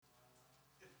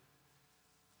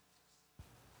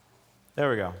There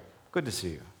we go. Good to see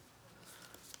you.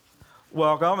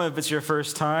 Welcome. If it's your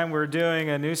first time, we're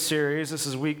doing a new series. This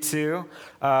is week 2,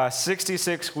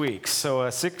 66 weeks. So a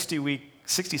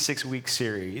 66-week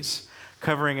series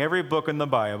covering every book in the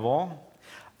Bible.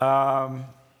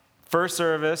 First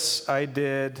service, I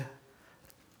did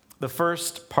the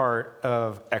first part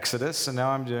of Exodus, and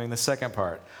now I'm doing the second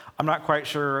part. I'm not quite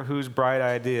sure whose bright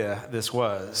idea this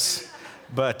was.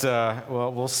 But,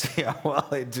 we'll see how well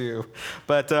I do.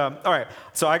 But, all right,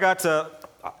 so I got to,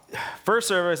 first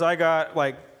service,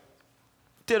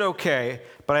 did okay,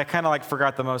 but I kind of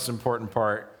forgot the most important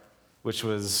part, which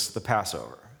was the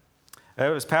Passover. It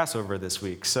was Passover this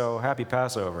week, so happy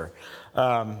Passover.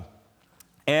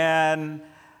 And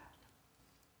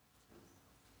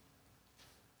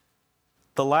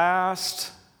the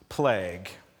last plague,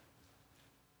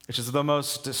 which is the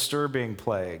most disturbing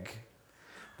plague,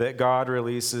 that God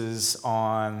releases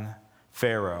on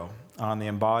Pharaoh, on the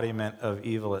embodiment of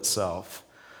evil itself,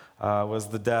 was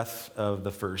the death of the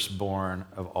firstborn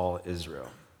of all Israel.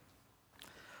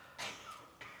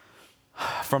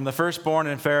 From the firstborn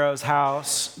in Pharaoh's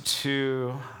house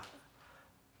to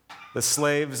the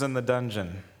slaves in the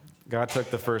dungeon, God took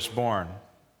the firstborn.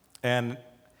 And,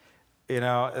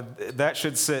 that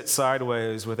should sit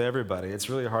sideways with everybody. It's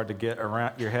really hard to get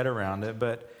your head around it,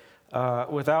 but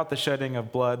without the shedding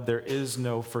of blood, there is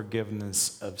no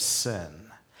forgiveness of sin.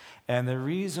 And the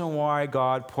reason why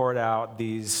God poured out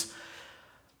these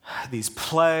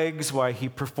plagues, why he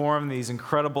performed these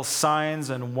incredible signs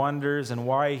and wonders, and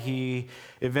why he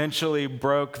eventually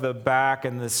broke the back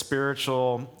and the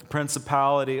spiritual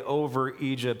principality over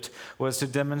Egypt was to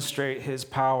demonstrate his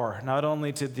power, not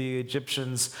only to the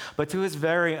Egyptians, but to his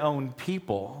very own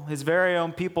people. His very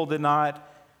own people did not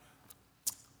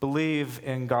believe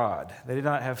in God. They did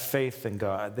not have faith in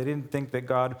God. They didn't think that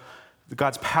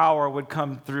God's power would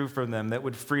come through from them, that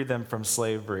would free them from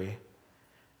slavery.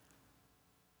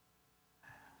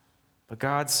 But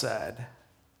God said,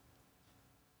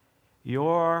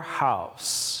 your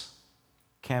house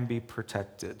can be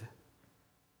protected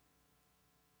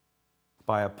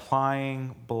by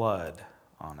applying blood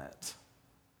on it.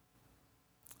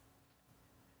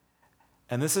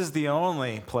 And this is the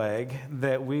only plague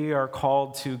that we are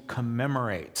called to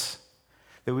commemorate,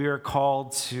 that we are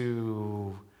called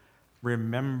to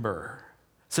remember.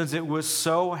 Since it was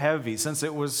so heavy, since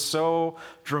it was so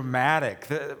dramatic,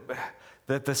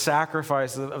 that the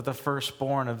sacrifice of the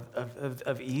firstborn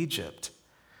of Egypt,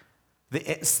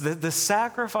 the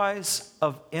sacrifice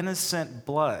of innocent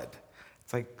blood.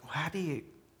 It's how do you...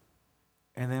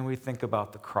 And then we think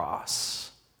about the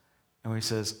cross, and we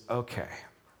says, okay,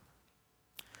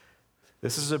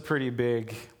 this is a pretty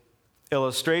big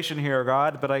illustration here,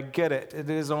 God, but I get it. It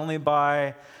is only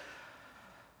by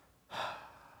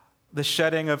the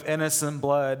shedding of innocent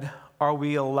blood are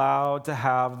we allowed to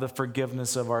have the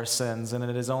forgiveness of our sins. And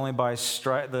it is only by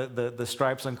the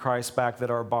stripes on Christ's back that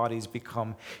our bodies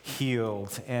become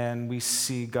healed. And we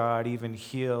see God even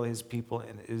heal his people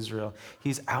in Israel.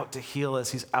 He's out to heal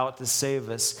us. He's out to save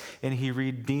us. And he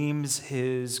redeems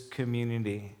his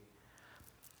community.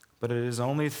 But it is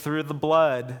only through the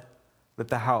blood that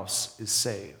the house is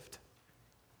saved.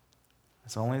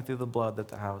 It's only through the blood that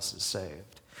the house is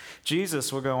saved.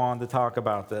 Jesus will go on to talk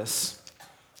about this.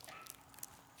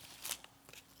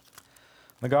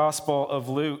 The Gospel of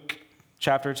Luke,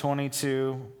 chapter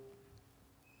 22,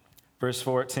 verse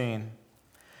 14.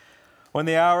 When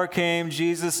the hour came,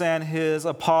 Jesus and his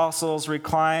apostles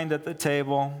reclined at the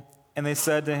table, and they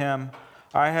said to him,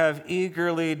 I have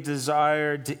eagerly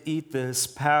desired to eat this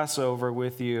Passover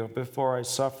with you before I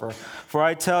suffer. For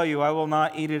I tell you, I will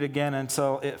not eat it again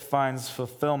until it finds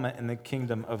fulfillment in the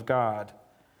kingdom of God.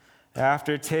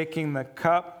 After taking the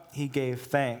cup, he gave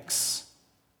thanks.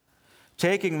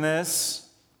 Take this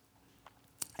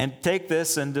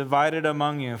and divide it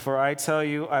among you. For I tell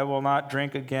you, I will not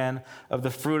drink again of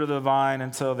the fruit of the vine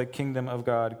until the kingdom of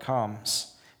God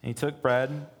comes. And he took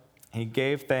bread, he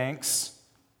gave thanks,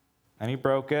 and he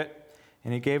broke it,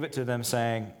 and he gave it to them,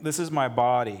 saying, this is my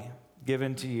body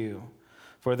given to you.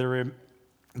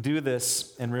 Do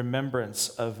this in remembrance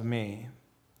of me.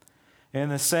 In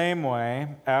the same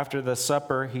way, after the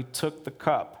supper, he took the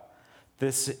cup.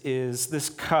 This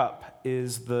cup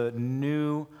is the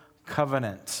new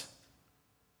covenant.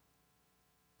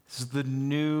 This is the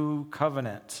new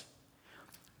covenant.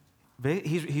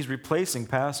 He's replacing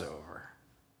Passover.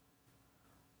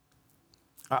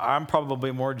 I'm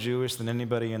probably more Jewish than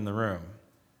anybody in the room.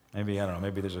 Maybe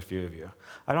there's a few of you.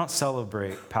 I don't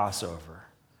celebrate Passover.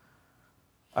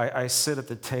 I sit at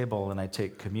the table and I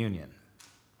take communion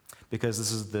because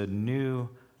this is the new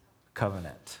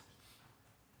covenant.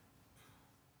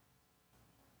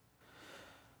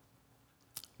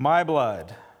 my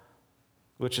blood,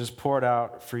 which is poured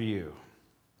out for you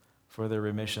for the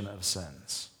remission of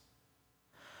sins.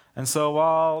 And so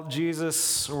while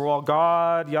Jesus, or while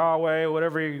God, Yahweh,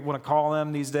 whatever you want to call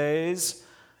him these days,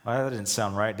 well, that didn't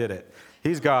sound right, did it?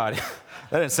 He's God.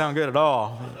 That didn't sound good at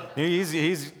all.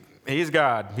 He's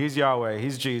God. He's Yahweh.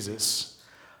 He's Jesus.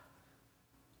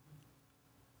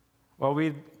 Well,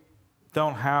 we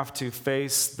don't have to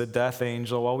face the death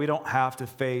angel. Well, we don't have to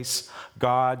face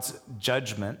God's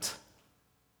judgment.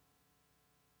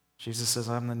 Jesus says,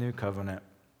 I'm the new covenant.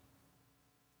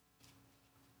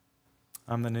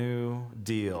 I'm the new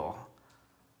deal.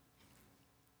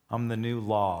 I'm the new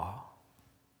law.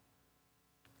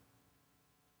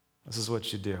 This is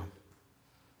what you do.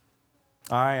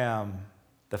 I am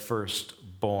the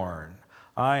firstborn.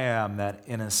 I am that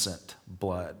innocent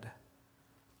blood.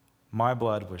 My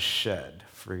blood was shed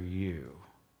for you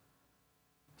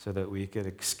so that we could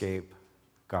escape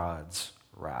God's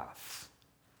wrath.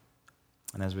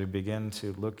 And as we begin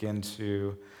to look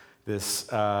into this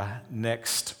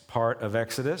next part of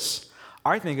Exodus,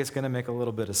 I think it's going to make a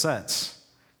little bit of sense.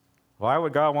 Why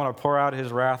would God want to pour out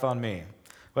his wrath on me?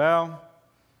 Well,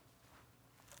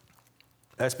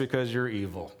 that's because you're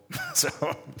evil. So,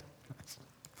 all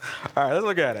right, let's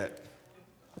look at it.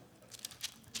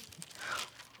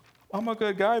 I'm a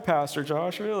good guy, Pastor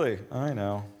Josh, really. I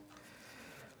know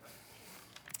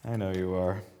you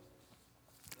are.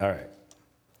 All right.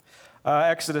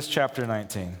 Exodus chapter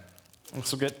 19.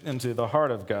 Let's get into the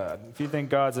heart of God. If you think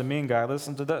God's a mean guy,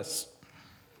 listen to this.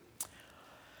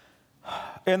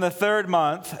 In the 3rd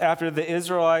month after the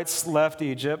Israelites left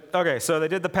Egypt, okay, so they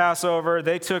did the Passover,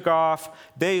 they took off,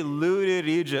 they looted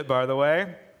Egypt, by the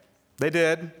way. They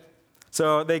did.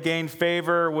 So they gained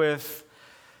favor with,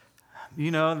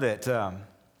 that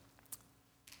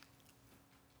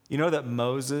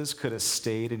Moses could have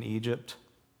stayed in Egypt.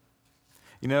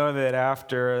 You know that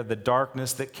after the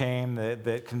darkness that came,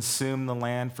 that consumed the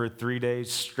land for 3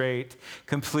 days straight,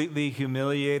 completely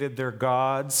humiliated their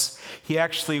gods, he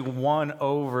actually won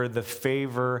over the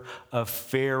favor of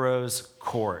Pharaoh's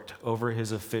court, over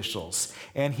his officials.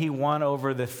 And he won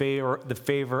over the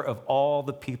favor of all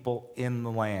the people in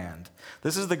the land.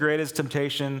 This is the greatest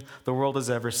temptation the world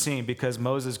has ever seen, because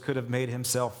Moses could have made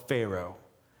himself Pharaoh,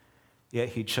 yet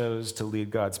he chose to lead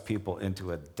God's people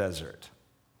into a desert.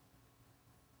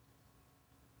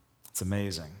 It's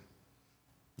amazing.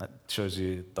 That shows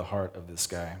you the heart of this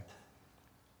guy.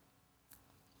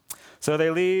 So they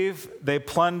leave, they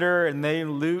plunder, and they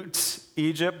loot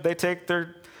Egypt. They take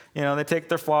their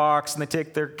flocks, and they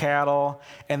take their cattle,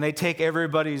 and they take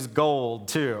everybody's gold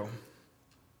too.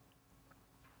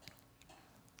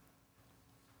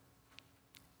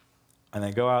 And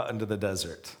they go out into the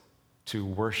desert to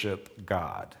worship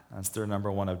God. That's their number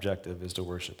one objective, is to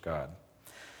worship God.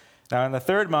 Now, in the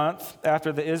 3rd month,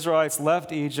 after the Israelites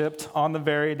left Egypt, on the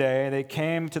very day, they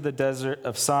came to the desert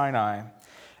of Sinai.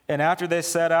 And after they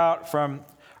set out from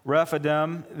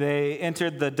Rephidim, they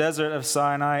entered the desert of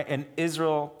Sinai, and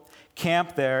Israel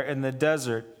camped there in the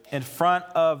desert in front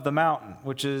of the mountain,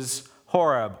 which is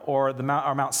Horeb, or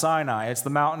Mount Sinai. It's the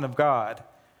mountain of God.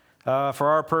 For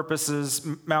our purposes,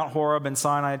 Mount Horeb and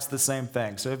Sinai, it's the same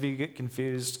thing. So if you get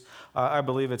confused, I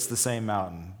believe it's the same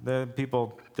mountain. The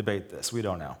people debate this. We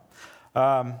don't know.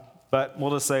 But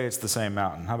we'll just say it's the same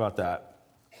mountain. How about that?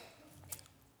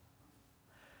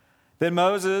 Then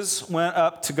Moses went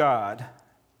up to God,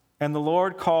 and the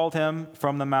Lord called him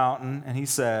from the mountain, and he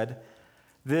said,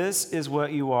 "This is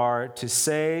what you are to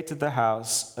say to the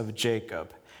house of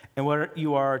Jacob, and what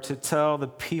you are to tell the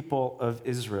people of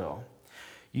Israel.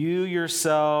 You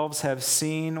yourselves have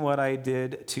seen what I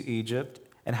did to Egypt,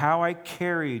 and how I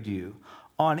carried you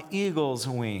on eagle's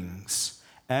wings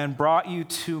and brought you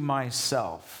to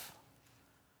myself.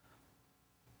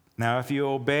 Now, if you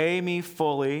obey me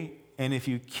fully, and if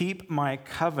you keep my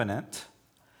covenant,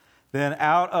 then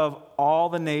out of all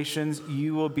the nations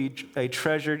you will be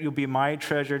you'll be my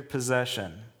treasured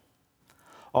possession.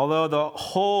 Although the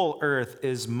whole earth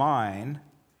is mine,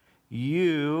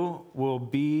 you will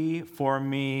be for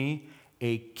me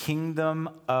a kingdom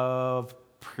of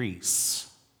priests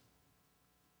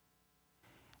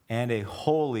and a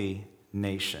holy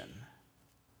nation.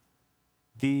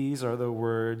 These are the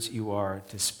words you are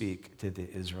to speak to the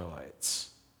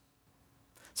Israelites."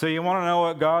 So you want to know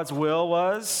what God's will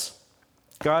was?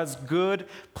 God's good,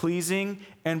 pleasing,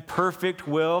 and perfect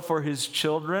will for his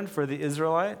children, for the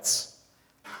Israelites?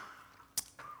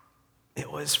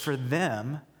 It was for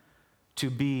them to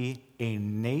be a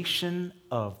nation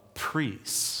of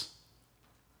priests,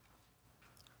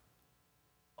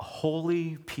 a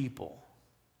holy people.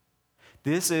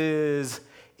 This is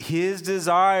His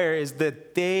desire is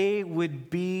that they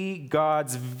would be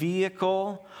God's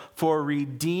vehicle for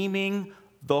redeeming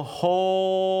the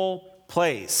whole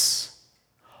place,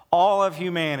 all of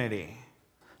humanity.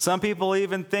 Some people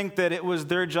even think that it was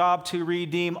their job to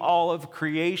redeem all of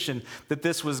creation, that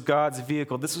this was God's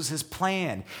vehicle. This was his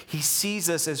plan. He sees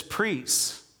us as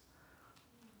priests.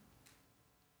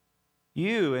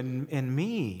 You and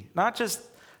me, not just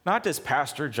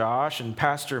Pastor Josh and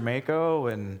Pastor Mako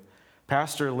and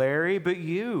Pastor Larry, but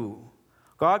you.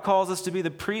 God calls us to be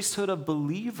the priesthood of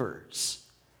believers.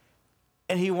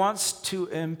 And he wants to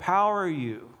empower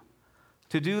you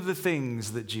to do the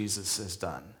things that Jesus has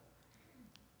done.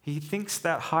 He thinks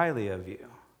that highly of you.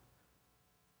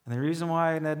 And the reason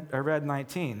why I read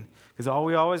 19, because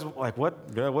we always like,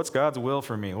 what's God's will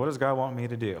for me? What does God want me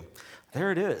to do?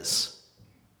 There it is.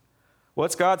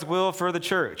 What's God's will for the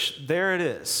church? There it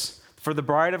is. For the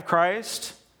bride of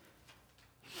Christ,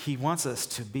 he wants us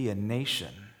to be a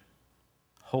nation,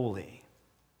 holy,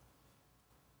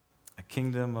 a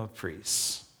kingdom of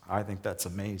priests. I think that's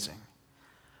amazing.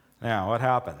 Now, what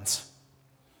happens?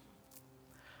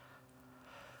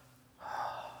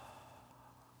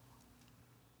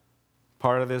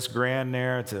 Part of this grand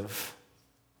narrative,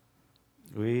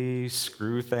 we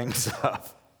screw things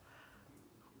up.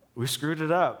 We screwed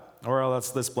it up. Or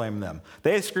let's blame them.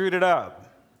 They screwed it up.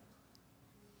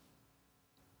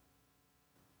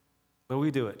 But we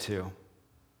do it too.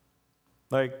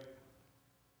 Like,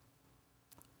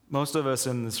 most of us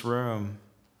in this room,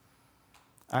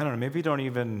 I don't know, maybe you don't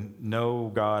even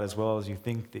know God as well as you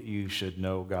think that you should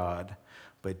know God.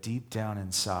 But deep down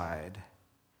inside,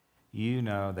 you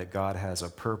know that God has a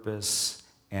purpose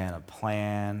and a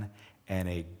plan and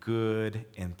a good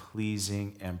and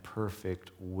pleasing and perfect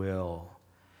will.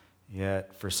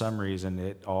 Yet, for some reason,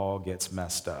 it all gets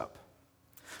messed up.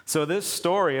 So this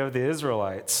story of the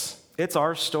Israelites, it's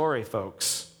our story,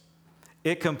 folks.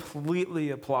 It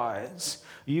completely applies.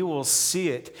 You will see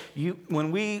it.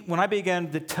 When I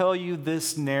began to tell you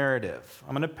this narrative,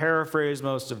 I'm going to paraphrase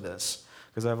most of this,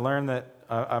 because I've learned that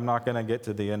I'm not going to get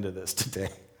to the end of this today.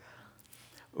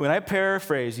 When I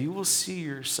paraphrase, you will see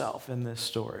yourself in this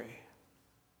story.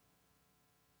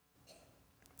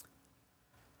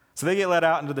 So they get let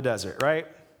out into the desert, right?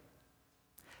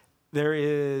 There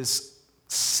is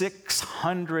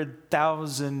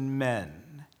 600,000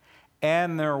 men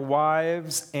and their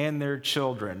wives and their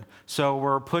children. So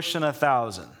we're pushing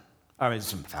 1,000. We're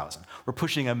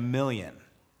pushing 1,000,000.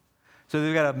 So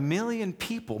they've got 1,000,000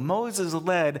 people. Moses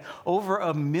led over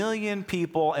 1,000,000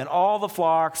 people and all the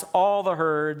flocks, all the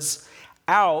herds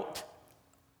out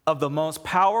of the most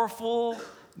powerful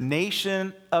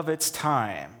nation of its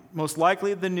time. Most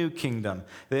likely the New Kingdom.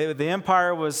 The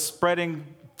empire was spreading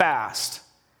fast,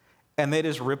 and they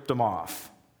just ripped them off.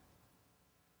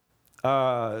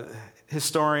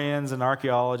 Historians and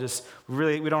archaeologists,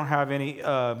 we don't have any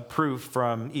proof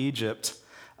from Egypt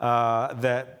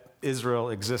that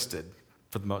Israel existed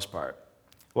for the most part.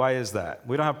 Why is that?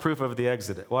 We don't have proof of the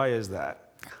Exodus. Why is that?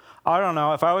 I don't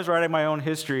know. If I was writing my own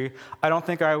history, I don't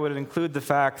think I would include the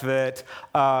fact that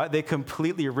they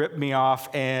completely ripped me off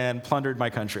and plundered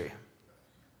my country.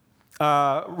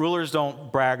 Rulers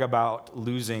don't brag about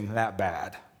losing that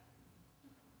bad.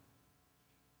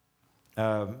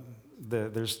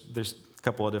 There's a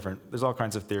couple of there's all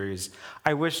kinds of theories.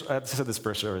 I wish, I said this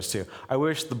first service too, I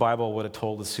wish the Bible would have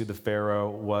told us who the Pharaoh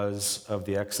was of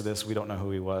the Exodus. We don't know who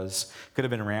he was. Could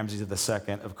have been Ramses II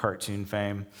of cartoon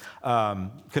fame. Could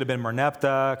have been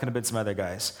Merneptah, could have been some other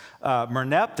guys.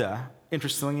 Merneptah,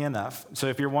 interestingly enough, so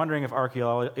if you're wondering if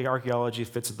archaeology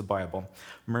fits with the Bible,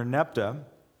 Merneptah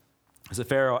was a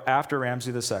pharaoh after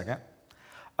Ramses II.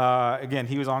 Again,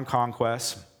 he was on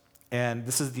conquest, and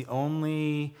this is the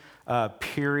only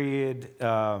period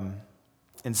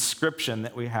inscription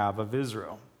that we have of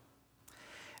Israel.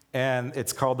 And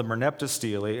it's called the Merneptah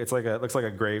stele. It looks like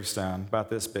a gravestone, about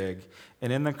this big.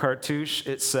 And in the cartouche,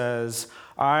 it says,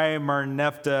 I,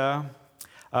 Merneptah,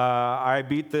 I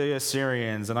beat the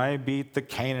Assyrians, and I beat the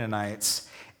Canaanites,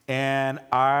 and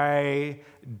I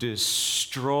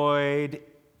destroyed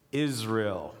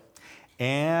Israel,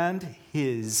 and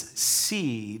his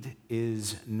seed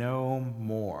is no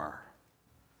more.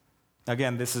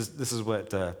 Again, this is what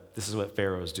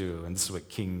pharaohs do, and this is what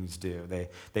kings do.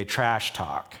 They trash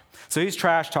talk. So he's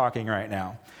trash talking right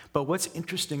now. But what's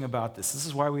interesting about this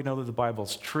is why we know that the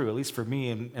Bible's true, at least for me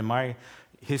and my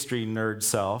history nerd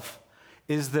self,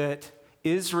 is that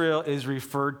Israel is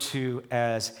referred to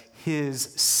as his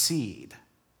seed.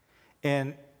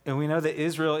 And we know that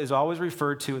Israel is always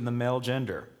referred to in the male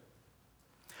gender.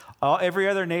 Every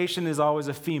other nation is always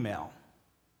a female.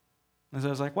 And so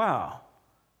I was like, wow,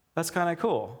 That's kind of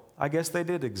cool. I guess they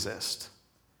did exist.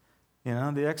 You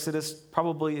know, the Exodus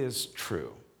probably is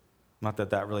true. Not that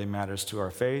that really matters to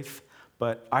our faith,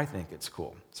 but I think it's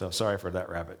cool. So sorry for that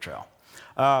rabbit trail.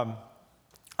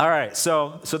 All right,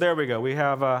 so there we go. We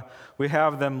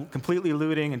have them completely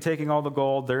looting and taking all the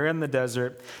gold. They're in the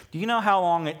desert. Do you know how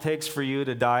long it takes for you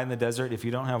to die in the desert if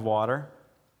you don't have water?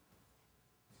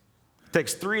 It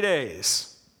takes 3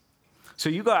 days. So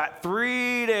you got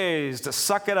 3 days to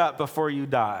suck it up before you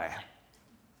die.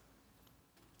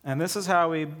 And this is how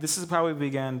we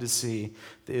began to see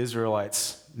the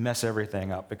Israelites mess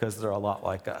everything up, because they're a lot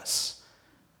like us.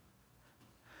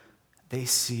 They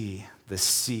see the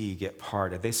sea get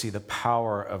parted. They see the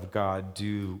power of God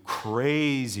do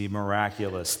crazy,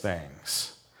 miraculous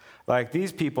things. Like,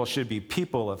 these people should be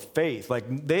people of faith.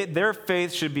 Like, their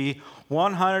faith should be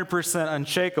 100%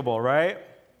 unshakable, right?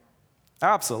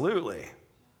 Absolutely.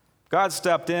 God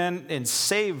stepped in and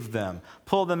saved them,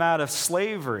 pulled them out of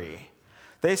slavery.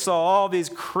 They saw all these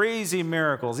crazy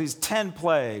miracles, these 10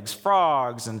 plagues,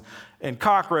 frogs and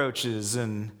cockroaches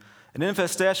and an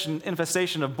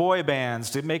infestation of boy bands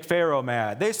to make Pharaoh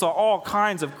mad. They saw all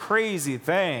kinds of crazy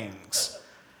things.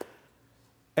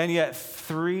 And yet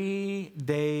 3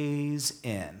 days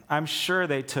in, I'm sure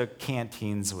they took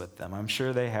canteens with them. I'm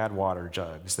sure they had water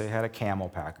jugs. They had a camel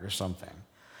pack or something.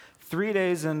 3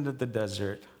 days into the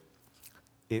desert,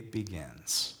 it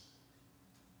begins.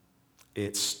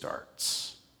 It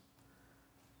starts.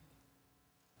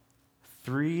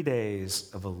 3 days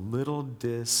of a little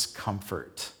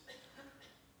discomfort.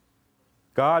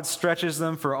 God stretches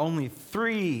them for only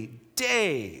 3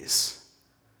 days.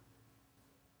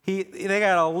 They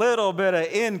got a little bit of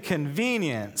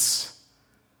inconvenience.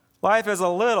 Life is a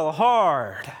little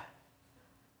hard.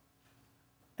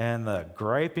 And the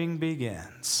griping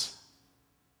begins.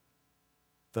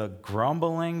 The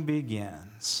grumbling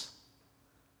begins.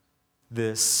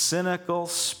 This cynical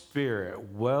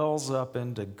spirit wells up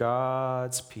into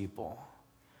God's people.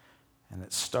 And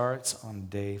it starts on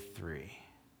day 3.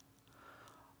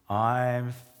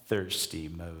 I'm thirsty,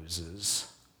 Moses.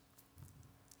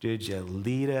 Did you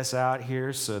lead us out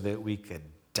here so that we could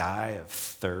die of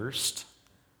thirst?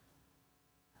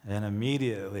 And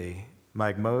immediately,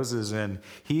 like Moses, and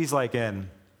he's like in,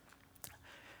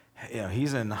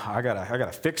 he's in, I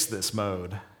gotta fix this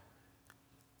mode.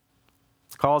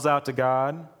 Calls out to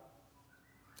God,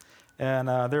 and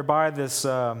they're by this,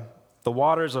 the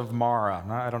waters of Marah.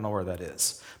 I don't know where that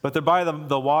is, but they're by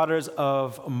the waters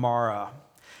of Marah.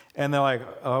 And they're like,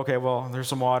 okay, well, there's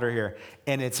some water here,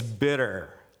 and it's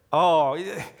bitter. Oh,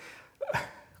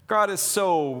 God is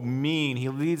so mean. He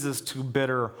leads us to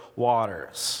bitter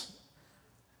waters.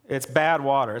 It's bad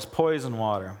water. It's poison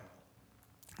water.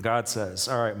 God says,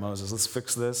 all right, Moses, let's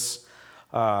fix this.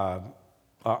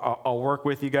 I'll work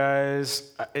with you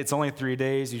guys. It's only 3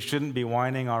 days. You shouldn't be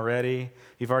whining already.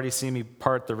 You've already seen me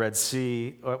part the Red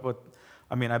Sea.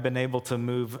 I've been able to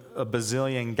move a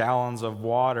bazillion gallons of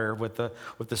water with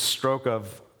the stroke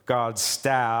of God's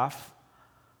staff.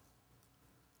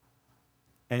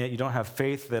 And yet you don't have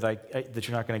faith that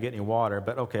you're not going to get any water.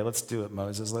 But okay, let's do it,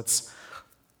 Moses.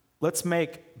 Let's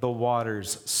make the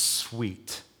waters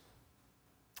sweet.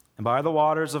 And by the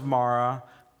waters of Marah,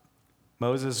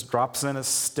 Moses drops in a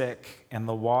stick, and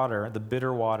the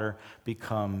bitter water,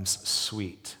 becomes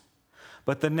sweet.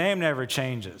 But the name never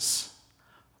changes.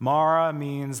 Marah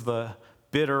means the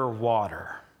bitter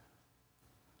water.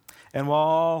 And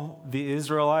while the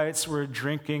Israelites were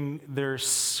drinking their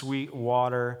sweet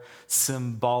water,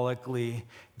 symbolically,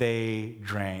 they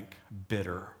drank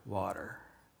bitter water.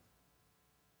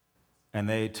 And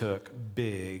they took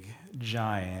big,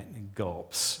 giant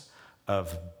gulps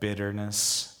of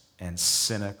bitterness and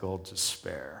cynical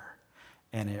despair.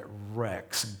 And it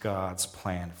wrecks God's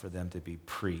plan for them to be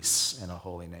priests in a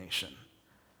holy nation.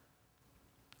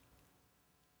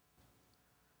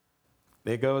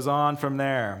 It goes on from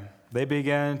there. They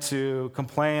begin to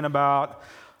complain about,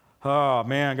 oh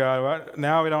man, God,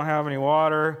 now we don't have any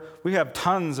water. We have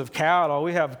tons of cattle.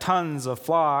 We have tons of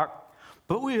flock,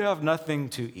 but we have nothing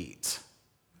to eat.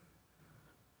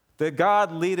 That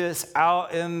God lead us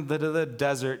out into the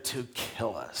desert to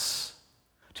kill us,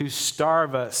 to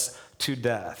starve us to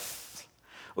death.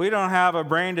 We don't have a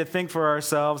brain to think for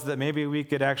ourselves that maybe we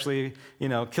could actually,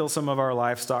 kill some of our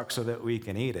livestock so that we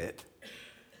can eat it.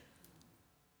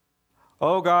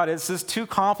 Oh God, it's just too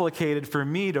complicated for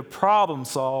me to problem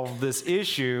solve this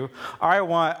issue.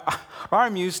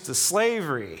 I'm used to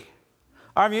slavery.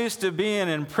 I'm used to being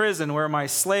in prison where my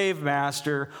slave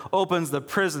master opens the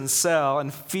prison cell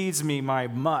and feeds me my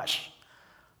mush.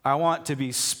 I want to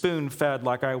be spoon-fed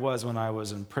like I was when I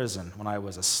was in prison, when I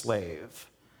was a slave.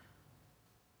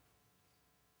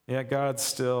 Yet God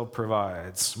still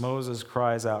provides. Moses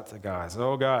cries out to God,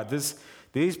 "Oh God,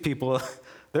 these people,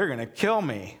 they're going to kill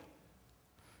me.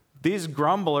 These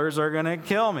grumblers are going to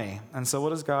kill me." And so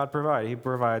what does God provide? He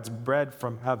provides bread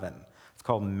from heaven. It's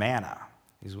called manna.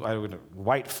 These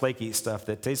white flaky stuff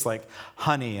that tastes like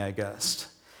honey, I guess.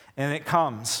 And it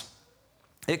comes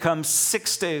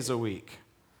 6 days a week.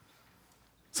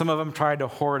 Some of them tried to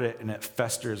hoard it, and it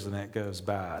festers and it goes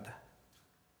bad.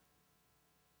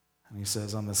 And he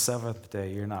says, on the seventh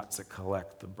day, you're not to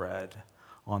collect the bread.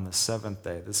 On the seventh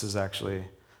day, this is actually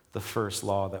the first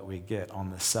law that we get. On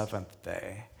the seventh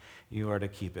day, you are to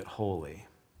keep it holy.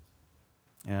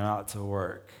 You're not to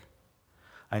work.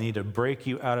 I need to break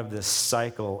you out of this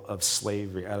cycle of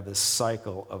slavery, out of this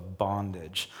cycle of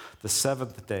bondage. The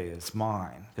seventh day is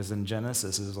mine, because in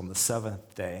Genesis, it is on the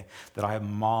seventh day that I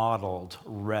modeled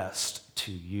rest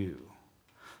to you.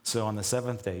 So on the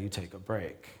seventh day, you take a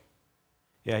break.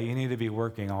 Yeah, you need to be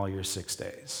working all your 6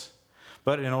 days.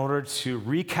 But in order to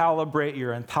recalibrate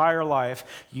your entire life,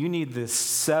 you need this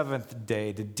seventh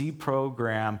day to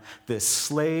deprogram this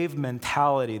slave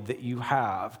mentality that you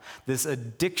have, this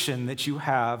addiction that you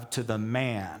have to the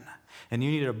man. And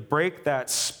you need to break that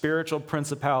spiritual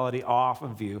principality off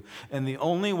of you. And the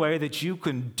only way that you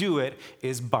can do it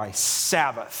is by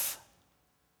Sabbath,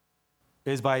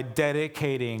 is by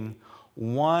dedicating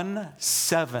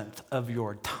 1/7 of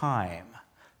your time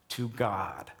to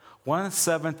God.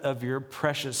 1/7 of your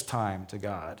precious time to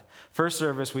God. First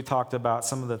service, we talked about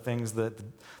some of the things that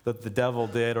the devil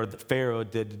did or that Pharaoh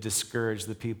did to discourage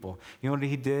the people. You know what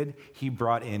he did? He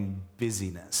brought in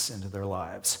busyness into their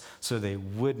lives so they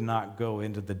would not go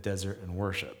into the desert and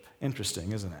worship.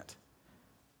 Interesting, isn't it?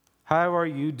 How are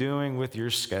you doing with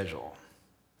your schedule?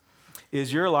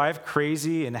 Is your life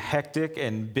crazy and hectic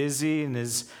and busy, and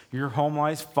is your home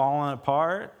life falling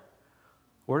apart?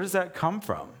 Where does that come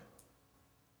from?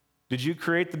 Did you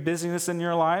create the busyness in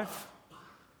your life?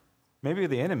 Maybe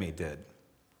the enemy did.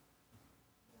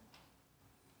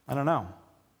 I don't know.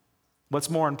 What's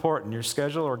more important, your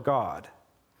schedule or God?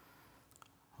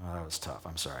 Oh, that was tough.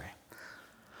 I'm sorry.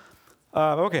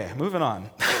 Okay, moving on.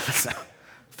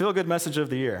 Feel good message of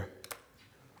the year.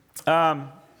 Oh,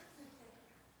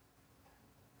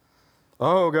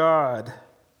 God.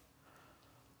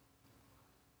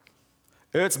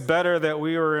 It's better that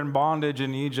we were in bondage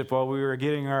in Egypt while we were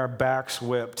getting our backs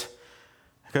whipped,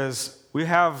 because we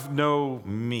have no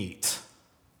meat.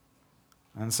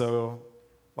 And so,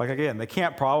 like again, they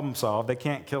can't problem solve. They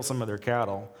can't kill some of their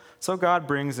cattle. So God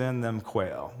brings in them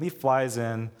quail. He flies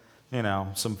in,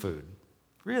 some food.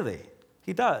 Really?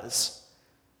 He does.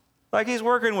 Like he's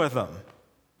working with them.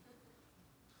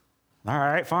 All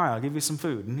right, fine, I'll give you some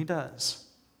food. And he does.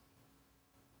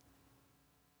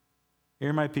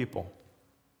 You're my people.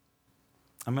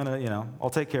 I'm going to, I'll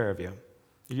take care of you.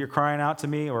 You're crying out to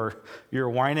me or you're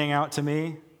whining out to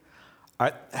me.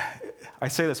 I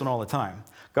say this one all the time.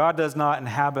 God does not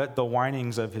inhabit the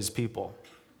whinings of his people.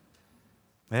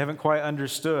 They haven't quite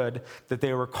understood that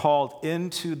they were called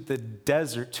into the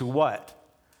desert to what?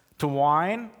 To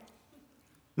whine?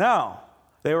 No.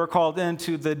 They were called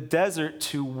into the desert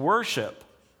to worship,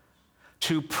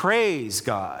 to praise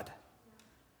God.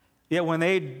 Yet when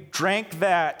they drank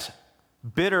that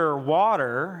bitter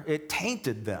water, it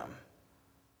tainted them.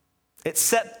 It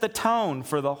set the tone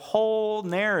for the whole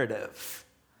narrative.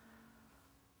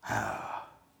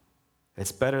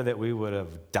 It's better that we would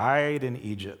have died in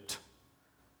Egypt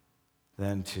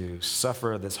than to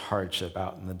suffer this hardship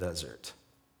out in the desert.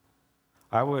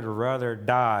 I would rather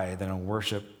die than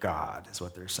worship God, is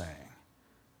what they're saying.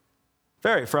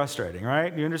 Very frustrating,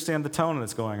 right? You understand the tone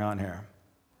that's going on here.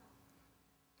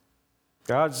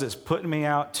 God's just putting me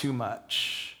out too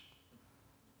much.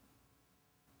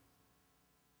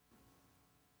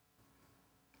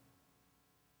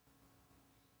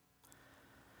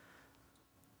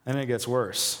 And it gets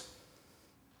worse.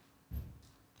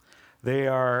 They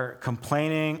are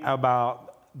complaining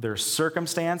about their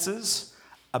circumstances,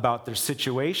 about their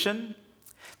situation.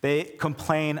 They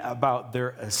complain about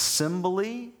their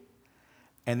assembly.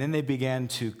 And then they began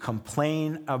to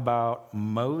complain about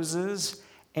Moses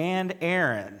and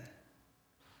Aaron.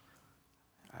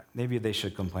 Maybe they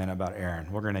should complain about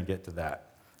Aaron. We're going to get to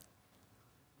that.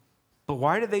 But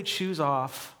why did they choose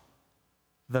off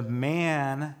the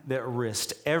man that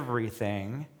risked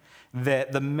everything,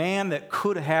 that the man that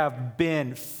could have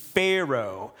been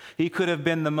Pharaoh? He could have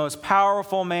been the most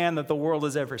powerful man that the world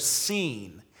has ever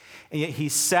seen. And yet he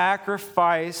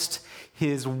sacrificed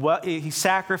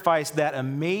that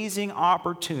amazing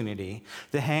opportunity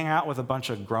to hang out with a bunch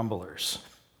of grumblers.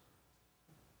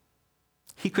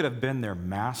 He could have been their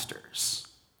masters,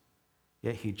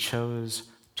 yet he chose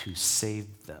to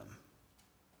save them.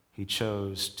 He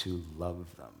chose to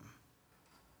love them.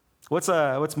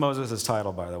 What's Moses'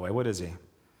 title, by the way? What is he?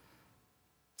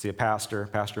 Is he a pastor?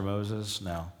 Pastor Moses?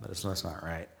 No, that's not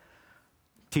right.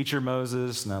 Teacher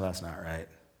Moses? No, that's not right.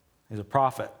 He's a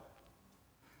prophet.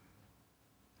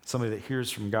 Somebody that hears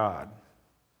from God.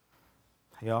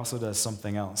 He also does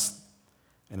something else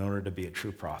in order to be a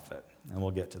true prophet, and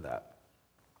we'll get to that.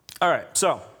 All right,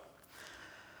 so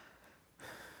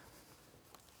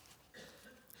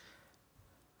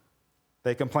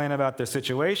they complain about their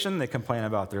situation, they complain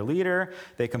about their leader,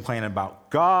 they complain about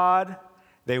God,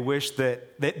 they wish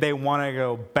that they want to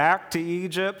go back to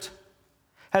Egypt.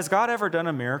 Has God ever done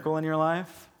a miracle in your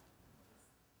life?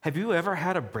 Have you ever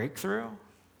had a breakthrough?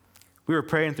 We were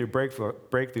praying through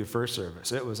breakthrough first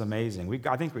service. It was amazing.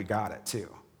 I think we got it too.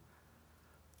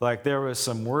 Like there was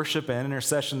some worship and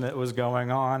intercession that was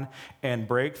going on, and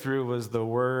breakthrough was the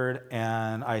word,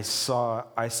 and I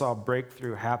saw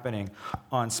breakthrough happening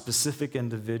on specific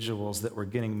individuals that were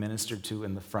getting ministered to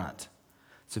in the front.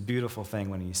 It's a beautiful thing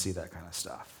when you see that kind of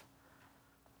stuff.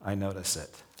 I notice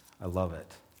it. I love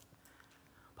it.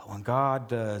 But when God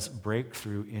does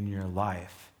breakthrough in your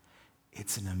life,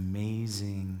 it's an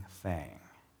amazing thing.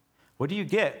 What do you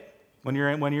get when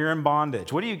you're in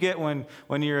bondage? What do you get when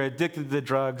you're addicted to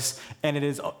drugs and it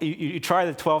is you try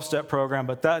the 12-step program,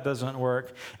 but that doesn't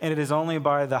work, and it is only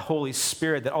by the Holy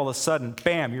Spirit that all of a sudden,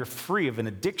 bam, you're free of an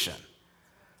addiction.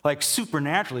 Like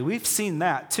supernaturally. We've seen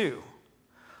that too.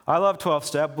 I love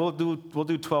 12-step. We'll do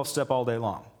 12-step all day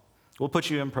long. We'll put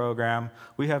you in program.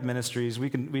 We have ministries. We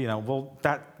can,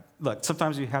 look,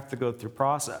 sometimes you have to go through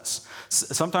process.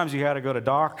 Sometimes you got to go to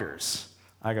doctors.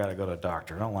 I got to go to a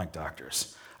doctor. I don't like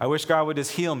doctors. I wish God would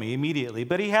just heal me immediately,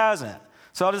 but he hasn't.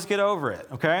 So I'll just get over it,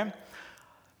 okay?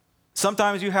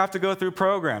 Sometimes you have to go through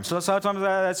programs. So sometimes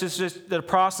that's just the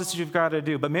process you've got to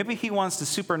do. But maybe he wants to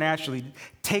supernaturally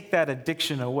take that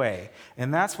addiction away.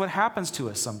 And that's what happens to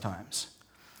us sometimes.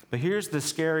 But here's the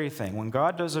scary thing. When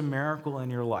God does a miracle in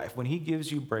your life, when he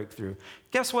gives you breakthrough,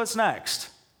 guess what's next?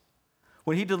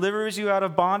 When he delivers you out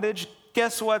of bondage,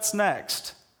 guess what's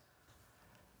next?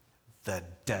 The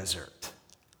desert.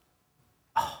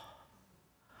 Oh,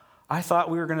 I thought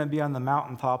we were going to be on the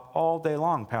mountaintop all day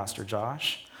long, Pastor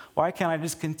Josh. Why can't I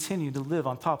just continue to live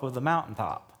on top of the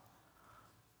mountaintop?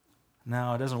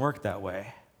 No, it doesn't work that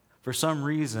way. For some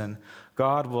reason,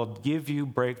 God will give you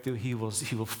breakthrough. He will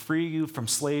free you from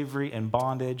slavery and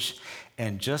bondage.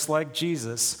 And just like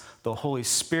Jesus, the Holy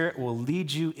Spirit will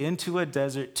lead you into a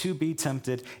desert to be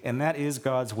tempted, and that is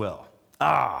God's will.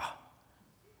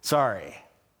 Sorry.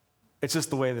 It's just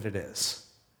the way that it is.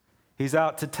 He's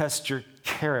out to test your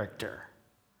character.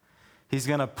 He's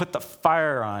going to put the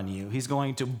fire on you. He's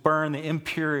going to burn the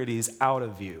impurities out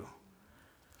of you.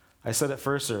 I said at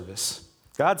first service,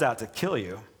 God's out to kill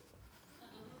you.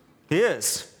 He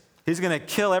is. He's going to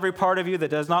kill every part of you that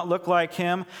does not look like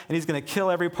him, and he's going to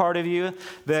kill every part of you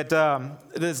that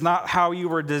is not how you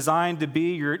were designed to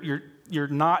be. You're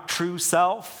not true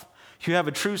self. You have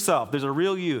a true self. There's a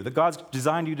real you that God's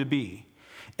designed you to be.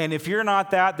 And if you're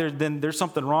not that, then there's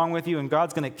something wrong with you, and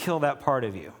God's going to kill that part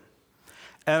of you.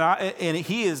 And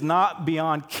he is not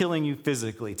beyond killing you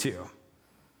physically, too.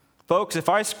 Folks, if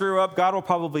I screw up, God will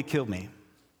probably kill me.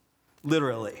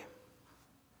 Literally.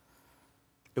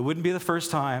 It wouldn't be the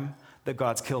first time that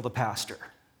God's killed a pastor.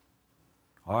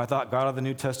 Oh, I thought God of the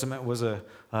New Testament was a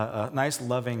nice,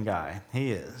 loving guy.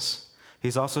 He is.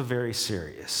 He's also very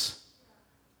serious.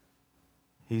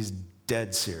 He's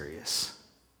dead serious.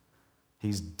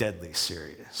 He's deadly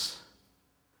serious.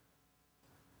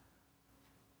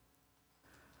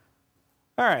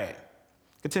 All right,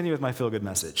 continue with my feel-good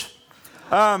message.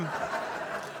 All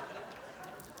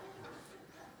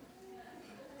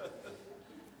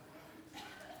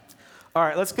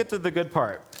right, let's get to the good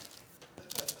part.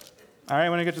 All right,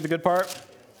 want to get to the good part?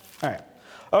 All right.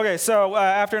 Okay, so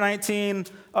after 19,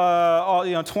 20 all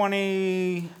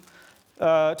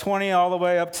the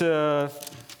way up to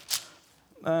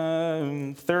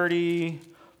 30,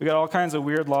 we got all kinds of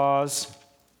weird laws,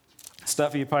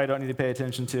 stuff you probably don't need to pay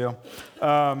attention to.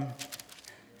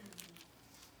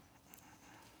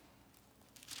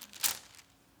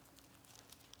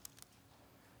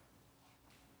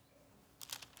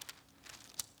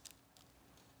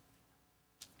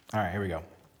 All right, here we go. I'm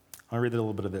going to read a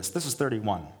little bit of this. This is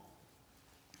 31.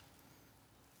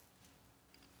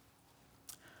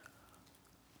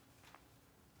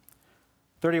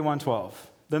 (31:12).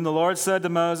 Then the Lord said to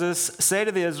Moses, "Say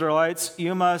to the Israelites,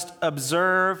 you must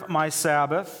observe my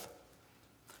Sabbath."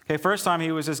 Okay, first time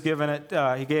he was just given it,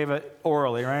 he gave it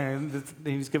orally, right?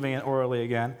 He's giving it orally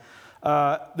again.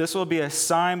 This will be a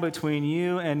sign between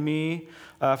you and me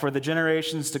for the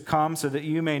generations to come, so that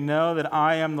you may know that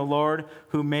I am the Lord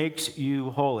who makes you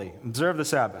holy. Observe the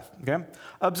Sabbath, okay?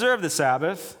 Observe the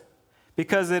Sabbath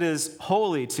because it is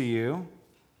holy to you.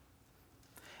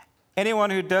 Anyone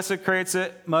who desecrates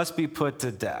it must be put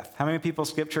to death. How many people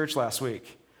skipped church last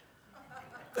week?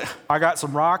 I got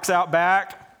some rocks out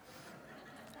back.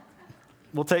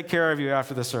 We'll take care of you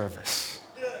after the service.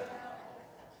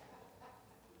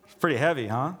 It's pretty heavy,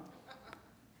 huh?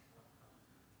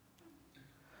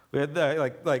 We had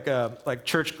like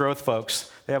church growth folks.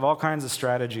 They have all kinds of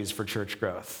strategies for church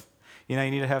growth. You know,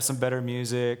 you need to have some better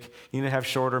music. You need to have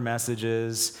shorter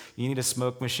messages. You need a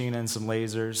smoke machine and some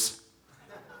lasers.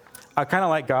 I kind of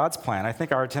like God's plan. I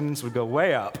think our attendance would go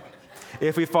way up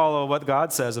if we follow what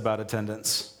God says about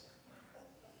attendance.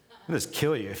 I'll just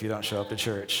kill you if you don't show up to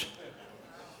church.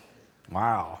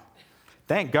 Wow.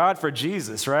 Thank God for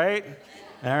Jesus, right?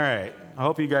 All right. I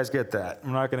hope you guys get that.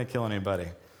 I'm not going to kill anybody.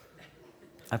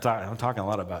 I'm talking a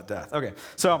lot about death. Okay,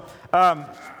 so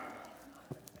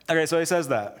he says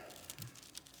that.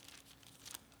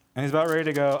 And he's about ready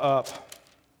to go up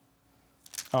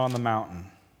on the mountain.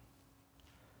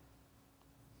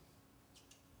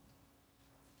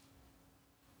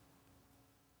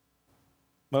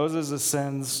 Moses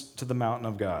ascends to the mountain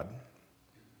of God.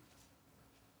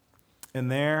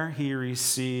 And there he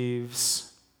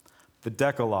receives the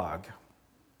Decalogue.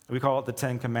 We call it the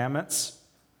 10 Commandments.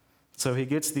 So he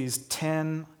gets these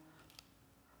 10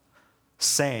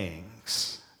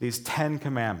 sayings, these 10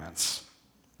 commandments.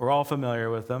 We're all familiar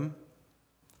with them.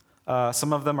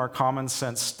 Some of them are common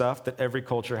sense stuff that every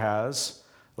culture has,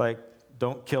 like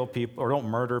don't kill people or don't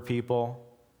murder people,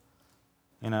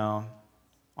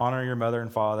 honor your mother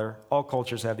and father. All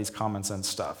cultures have these common sense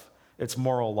stuff. It's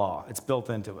moral law. It's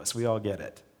built into us. We all get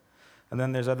it. And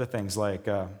then there's other things like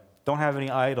don't have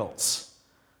any idols.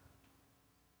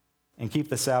 And keep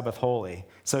the Sabbath holy.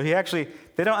 So they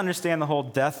don't understand the whole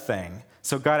death thing.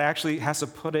 So God actually has to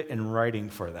put it in writing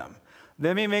for them.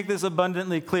 Let me make this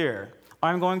abundantly clear.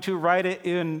 I'm going to write it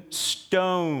in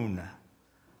stone.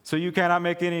 So you cannot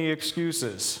make any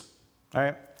excuses. All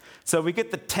right? So we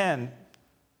get the 10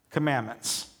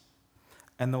 commandments.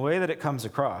 And the way that it comes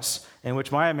across, in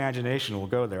which my imagination will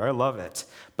go there, I love it.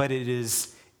 But it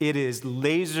is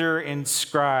laser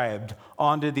inscribed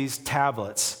onto these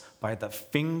tablets by the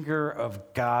finger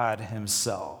of God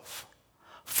himself.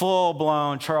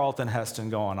 Full-blown Charlton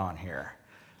Heston going on here.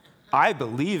 I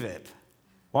believe it.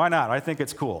 Why not? I think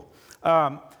it's cool.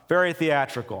 Very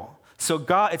theatrical. So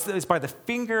God, it's by the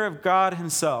finger of God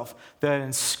himself that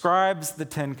inscribes the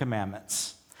 10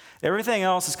 Commandments. Everything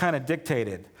else is kind of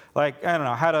dictated. Like, I don't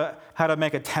know, how to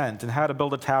make a tent and how to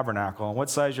build a tabernacle and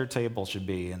what size your table should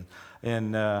be and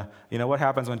what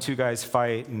happens when two guys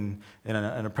fight and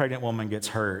a pregnant woman gets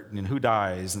hurt and who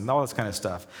dies and all this kind of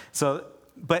stuff. So,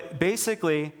 but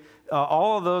basically,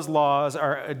 all of those laws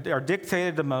are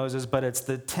dictated to Moses, but it's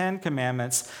the 10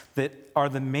 Commandments that are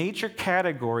the major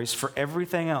categories for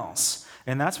everything else.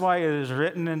 And that's why it is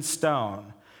written in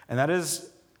stone. And that is,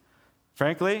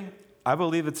 frankly, I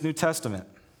believe it's New Testament.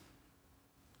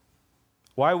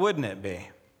 Why wouldn't it be?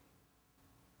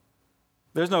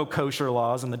 There's no kosher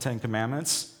laws in the 10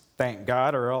 Commandments, thank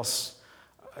God, or else,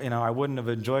 I wouldn't have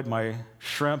enjoyed my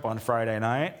shrimp on Friday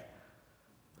night.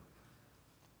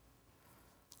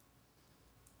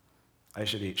 I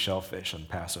should eat shellfish on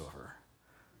Passover.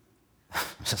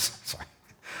 Sorry.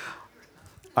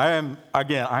 I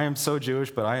am so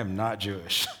Jewish, but I am not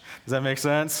Jewish. Does that make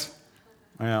sense?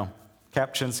 I know.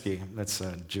 Kapchinsky, that's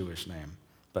a Jewish name,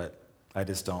 but I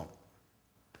just don't.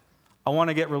 I want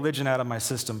to get religion out of my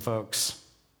system, folks.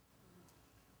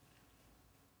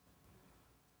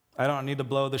 I don't need to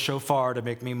blow the shofar to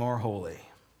make me more holy.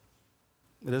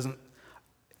 It isn't.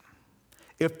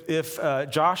 If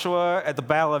Joshua at the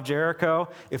Battle of Jericho,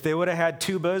 if they would have had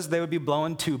tubas, they would be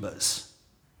blowing tubas.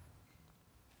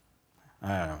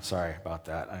 I don't know. Sorry about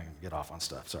that. I can get off on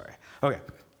stuff. Sorry. Okay.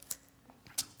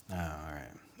 All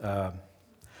right.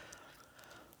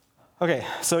 Okay.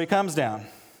 So he comes down,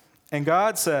 and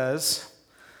God says,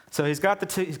 so he's got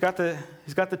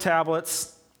the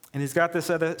tablets, and he's got this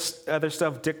other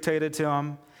stuff dictated to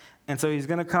him, and so he's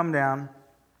going to come down,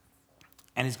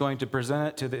 and he's going to present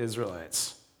it to the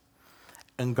Israelites.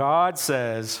 And God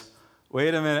says,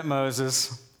 wait a minute,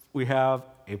 Moses, we have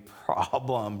a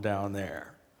problem down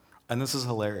there. And this is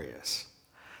hilarious.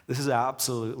 This is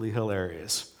absolutely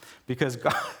hilarious. Because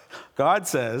God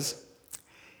says,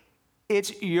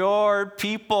 it's your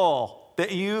people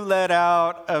that you led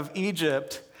out of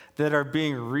Egypt that are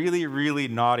being really, really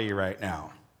naughty right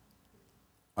now.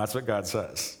 That's what God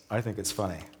says. I think it's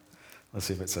funny. Let's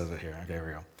see if it says it here. Okay, here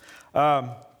we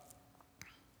go.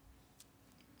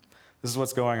 This is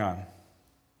what's going on.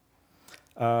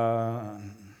 All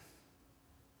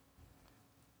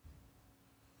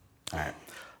right.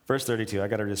 Verse 32, I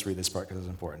got to just read this part because it's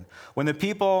important. When the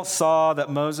people saw that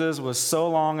Moses was so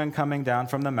long in coming down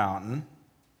from the mountain,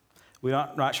 we're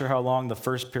not sure how long the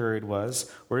first period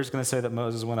was. We're just going to say that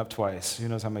Moses went up twice. Who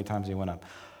knows how many times he went up?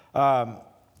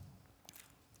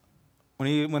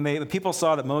 When the people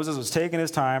saw that Moses was taking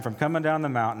his time from coming down the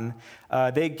mountain,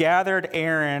 they gathered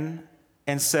Aaron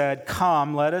and said,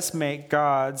 "Come, let us make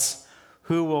gods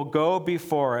who will go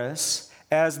before us,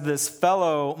 as this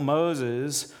fellow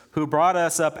Moses, who brought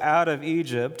us up out of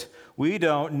Egypt. We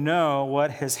don't know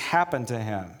what has happened to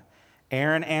him."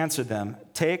 Aaron answered them,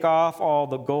 "Take off all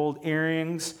the gold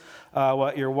earrings,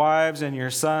 what your wives and your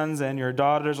sons and your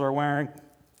daughters are wearing,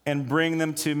 and bring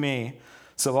them to me."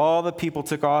 So all the people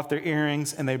took off their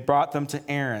earrings, and they brought them to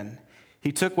Aaron.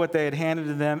 He took what they had handed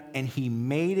to them, and he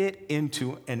made it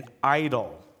into an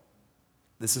idol.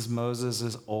 This is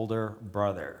Moses' older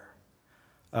brother.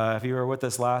 If you were with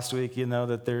us last week, you know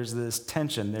that there's this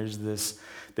tension. There's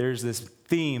this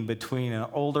theme between an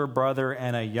older brother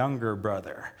and a younger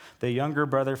brother. The younger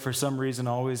brother, for some reason,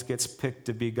 always gets picked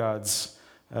to be God's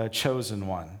chosen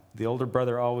one. The older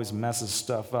brother always messes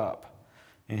stuff up.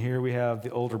 And here we have the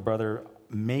older brother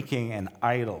making an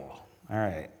idol. All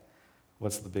right,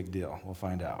 what's the big deal? We'll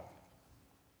find out.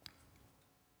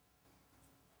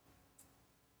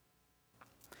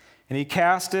 And he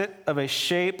cast it of a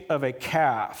shape of a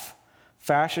calf,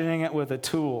 fashioning it with a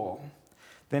tool.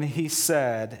 Then he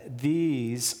said,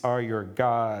 "These are your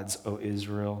gods, O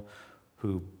Israel,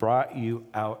 who brought you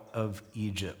out of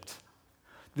Egypt."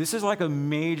 This is like a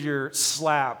major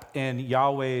slap in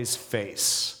Yahweh's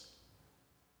face.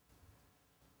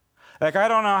 Like, I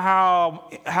don't know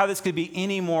how this could be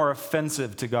any more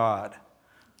offensive to God. Have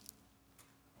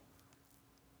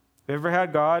you ever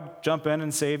had God jump in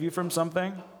and save you from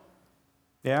something?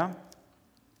 Yeah?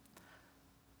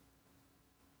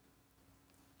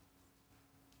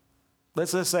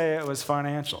 Let's just say it was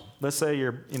financial. Let's say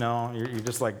you're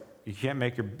just like, you can't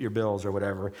make your bills or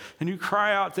whatever, and you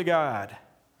cry out to God.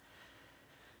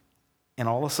 And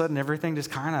all of a sudden, everything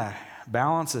just kind of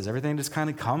balances. Everything just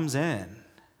kind of comes in.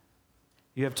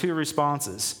 You have two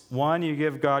responses. One, you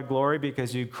give God glory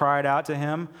because you cried out to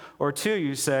him. Or two,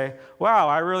 you say, "Wow,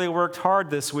 I really worked hard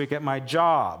this week at my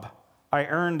job. I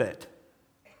earned it."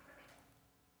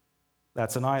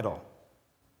 That's an idol.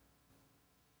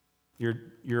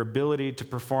 Your ability to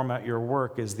perform at your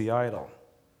work is the idol.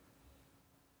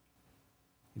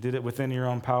 You did it within your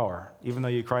own power, even though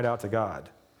you cried out to God.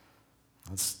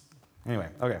 Anyway,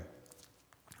 okay.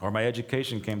 Or my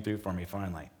education came through for me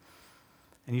finally.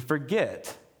 And you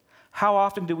forget. How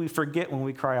often do we forget when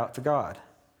we cry out to God?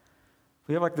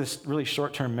 We have like this really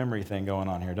short-term memory thing going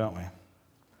on here, don't we?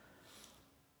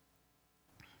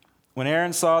 When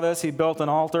Aaron saw this, he built an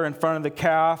altar in front of the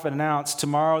calf and announced,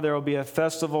 "Tomorrow there will be a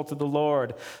festival to the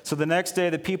Lord." So the next day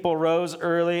the people rose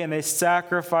early and they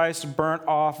sacrificed burnt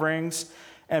offerings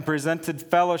and presented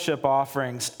fellowship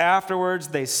offerings. Afterwards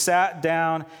they sat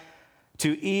down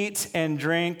to eat and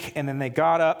drink, and then they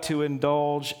got up to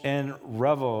indulge in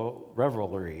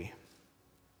revelry.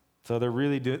 So they're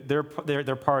really they're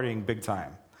partying big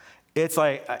time. It's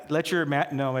like don't let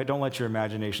your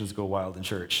imaginations go wild in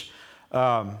church.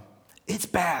 It's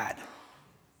bad.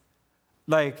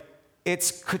 Like,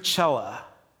 it's Coachella.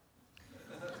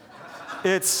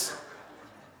 It's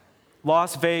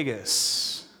Las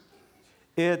Vegas.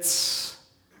 It's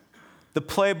the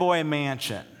Playboy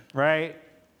Mansion, right?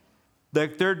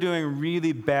 Like, they're doing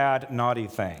really bad, naughty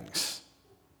things.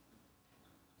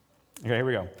 Okay, here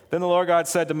we go. Then the Lord God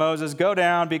said to Moses, "Go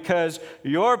down, because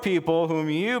your people, whom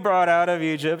you brought out of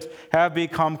Egypt, have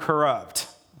become corrupt."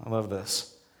 I love this.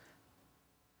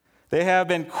 "They have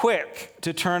been quick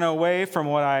to turn away from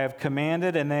what I have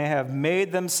commanded, and they have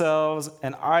made themselves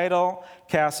an idol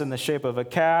cast in the shape of a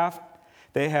calf.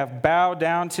 They have bowed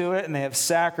down to it, and they have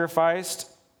sacrificed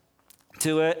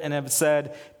to it, and have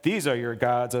said, 'These are your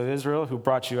gods, O Israel, who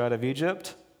brought you out of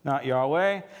Egypt,' not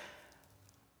Yahweh.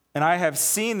 And I have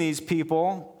seen these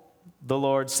people," the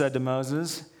Lord said to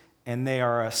Moses, "and they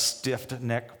are a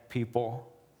stiff-necked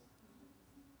people.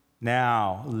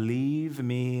 Now leave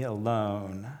me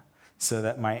alone, so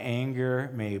that my anger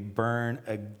may burn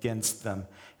against them,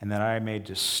 and that I may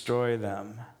destroy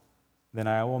them. Then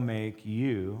I will make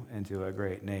you into a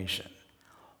great nation."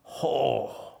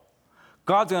 Oh,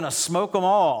 God's going to smoke them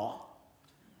all.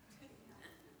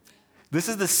 This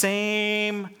is the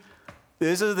same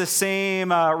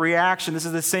reaction. This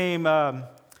is the same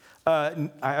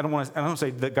I don't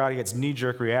say that God gets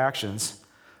knee-jerk reactions,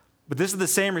 but this is the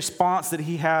same response that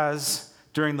he has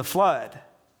during the flood.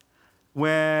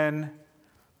 When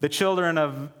the children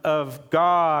of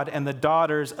God and the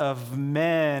daughters of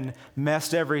men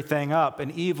messed everything up,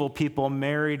 and evil people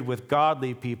married with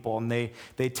godly people, and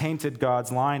they tainted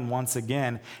God's line once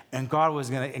again, and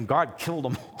God killed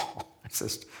them all.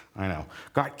 I know.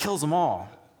 God kills them all.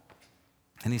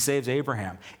 And he saves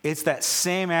Abraham. It's that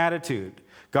same attitude.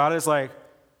 God is like,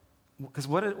 because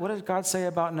what did God say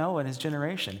about Noah and his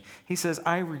generation? He says,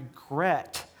 I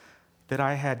regret that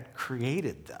I had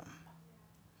created them.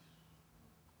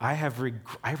 I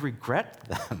regret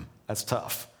them. That's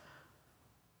tough.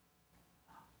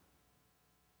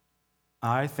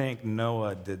 I think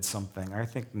Noah did something. I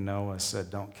think Noah said,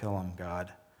 don't kill him,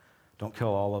 God. Don't kill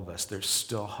all of us. There's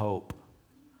still hope.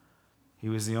 He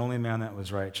was the only man that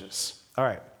was righteous. All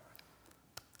right.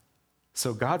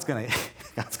 So God's gonna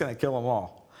kill them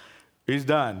all. He's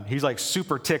done. He's like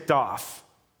super ticked off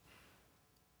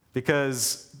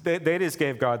because they just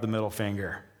gave God the middle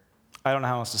finger. I don't know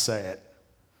how else to say it.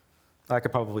 I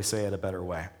could probably say it a better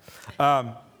way.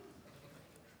 And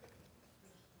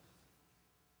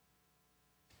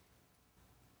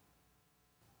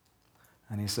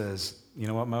he says, you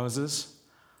know what, Moses?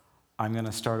 I'm going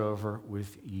to start over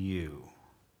with you.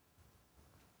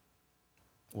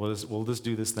 We'll just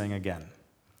do this thing again.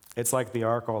 It's like the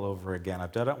ark all over again.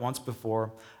 I've done it once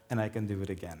before, and I can do it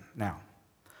again. Now,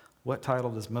 what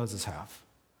title does Moses have?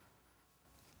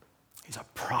 He's a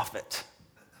prophet.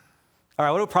 All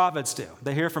right, what do prophets do?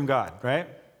 They hear from God, right?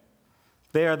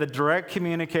 They are the direct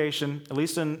communication, at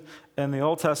least in the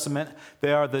Old Testament,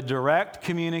 they are the direct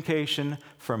communication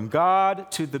from God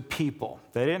to the people.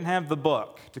 They didn't have the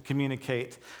book to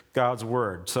communicate God's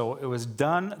word, so it was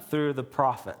done through the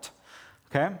prophet,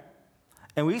 okay?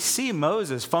 And we see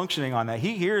Moses functioning on that.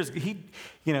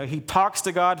 He talks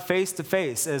to God face to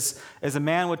face as a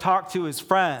man would talk to his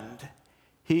friend.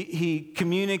 He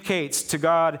communicates to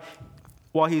God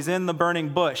while he's in the burning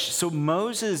bush. So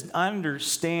Moses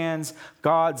understands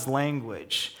God's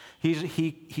language.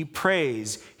 He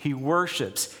prays, he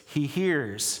worships, he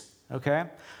hears, okay?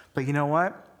 But you know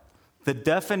what? The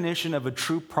definition of a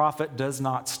true prophet does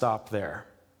not stop there.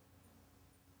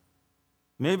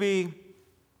 Maybe,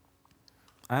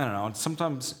 I don't know,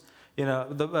 sometimes,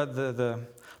 the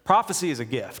prophecy is a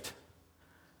gift.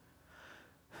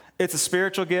 It's a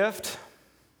spiritual gift.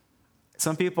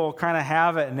 Some people kind of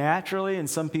have it naturally and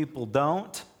some people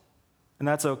don't, and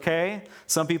that's okay.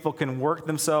 Some people can work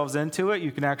themselves into it.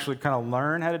 You can actually kind of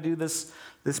learn how to do this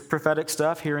prophetic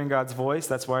stuff, hearing God's voice.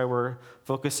 That's why we're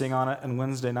focusing on it on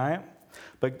Wednesday night.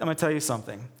 But I'm going to tell you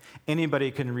something. Anybody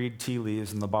can read tea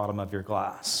leaves in the bottom of your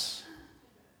glass.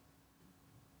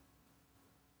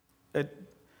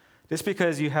 Just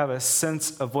because you have a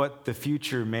sense of what the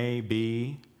future may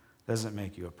be doesn't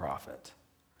make you a prophet.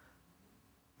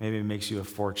 Maybe it makes you a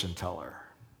fortune teller.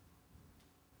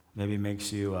 Maybe it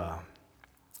makes you, I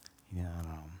don't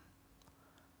know,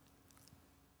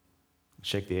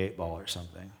 shake the 8-ball or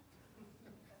something.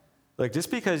 Like, just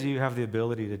because you have the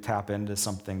ability to tap into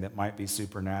something that might be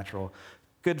supernatural,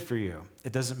 good for you.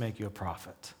 It doesn't make you a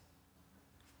prophet.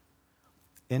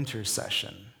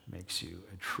 Intercession makes you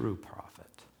a true prophet.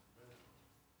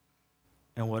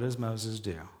 And what does Moses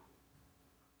do?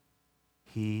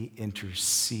 He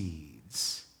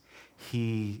intercedes.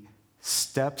 He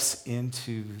steps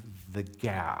into the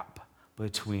gap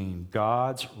between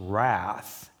God's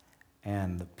wrath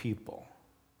and the people.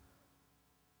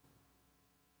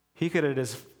 He could have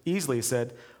just easily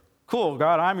said, cool,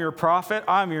 God, I'm your prophet,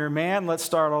 I'm your man, let's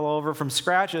start all over from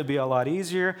scratch. It'd be a lot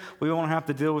easier. We won't have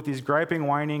to deal with these griping,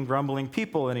 whining, grumbling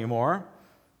people anymore.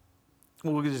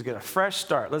 We'll just get a fresh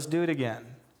start. Let's do it again.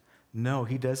 No,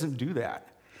 he doesn't do that.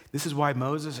 This is why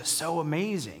Moses is so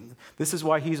amazing. This is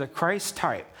why he's a Christ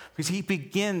type, because he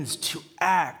begins to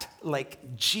act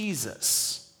like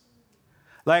Jesus.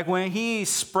 Like when he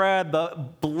spread the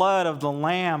blood of the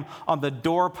lamb on the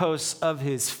doorposts of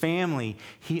his family,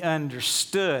 he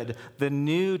understood the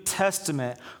New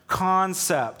Testament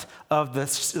concept of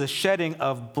the shedding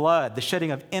of blood, the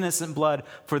shedding of innocent blood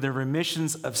for the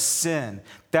remissions of sin.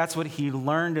 That's what he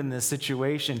learned in this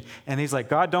situation. And he's like,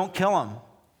 God, don't kill him.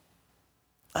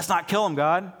 Let's not kill him,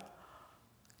 God.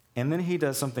 And then he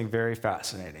does something very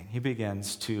fascinating. He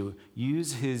begins to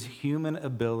use his human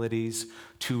abilities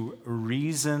to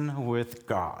reason with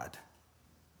God.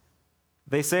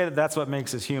 They say that that's what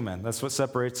makes us human. That's what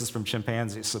separates us from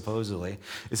chimpanzees, supposedly,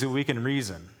 is that we can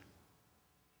reason.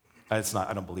 It's not,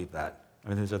 I don't believe that. I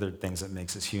mean, there's other things that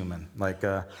makes us human, like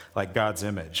God's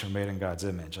image, or made in God's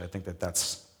image. I think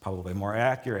that's probably more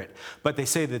accurate. But they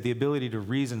say that the ability to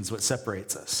reason is what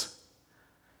separates us.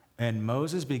 And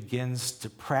Moses begins to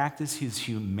practice his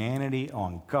humanity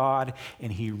on God,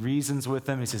 and he reasons with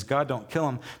them. He says, God, don't kill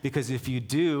him, because if you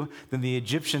do, then the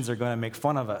Egyptians are going to make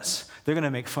fun of us. They're going to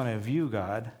make fun of you,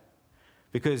 God,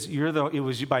 because it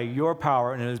was by your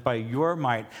power and it was by your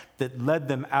might that led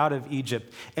them out of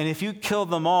Egypt. And if you kill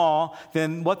them all,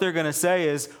 then what they're going to say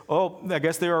is, oh, I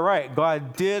guess they were right.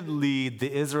 God did lead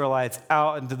the Israelites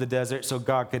out into the desert so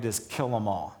God could just kill them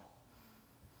all.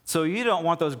 So you don't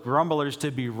want those grumblers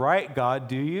to be right, God,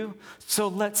 do you? So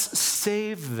let's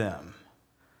save them.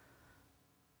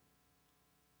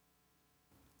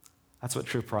 That's what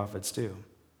true prophets do.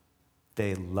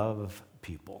 They love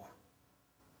people.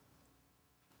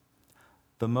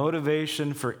 The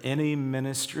motivation for any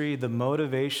ministry, the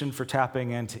motivation for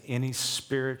tapping into any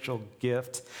spiritual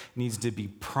gift needs to be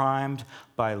primed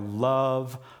by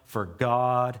love for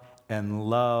God and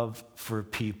love for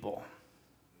people.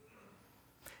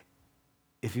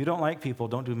 If you don't like people,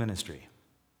 don't do ministry.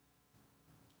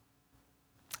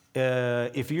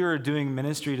 If you're doing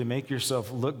ministry to make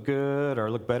yourself look good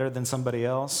or look better than somebody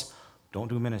else, don't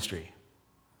do ministry.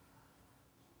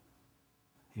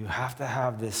 You have to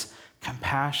have this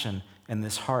compassion and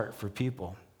this heart for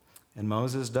people. And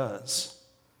Moses does.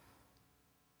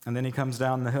 And then he comes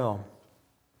down the hill.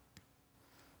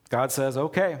 God says,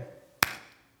 okay,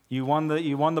 you won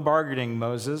the bargaining,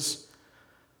 Moses.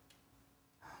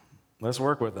 Let's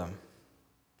work with them.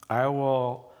 I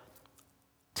will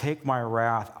take my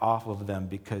wrath off of them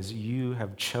because you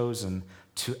have chosen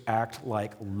to act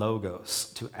like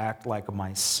Logos, to act like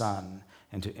my son,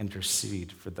 and to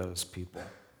intercede for those people.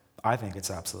 I think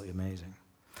it's absolutely amazing.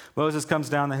 Moses comes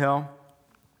down the hill,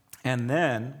 and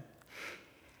then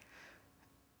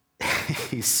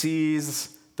he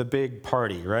sees the big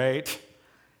party, right?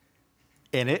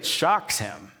 And it shocks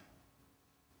him.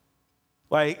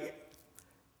 Like,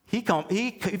 he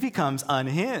becomes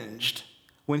unhinged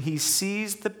when he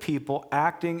sees the people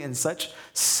acting in such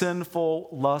sinful,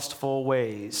 lustful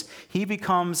ways. He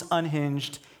becomes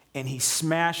unhinged and he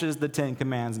smashes the 10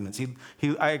 Commandments.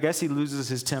 I guess he loses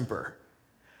his temper.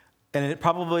 And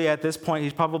probably at this point,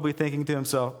 he's probably thinking to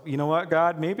himself, you know what,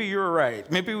 God, maybe you're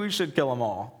right. Maybe we should kill them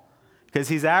all. Because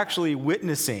he's actually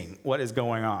witnessing what is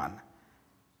going on.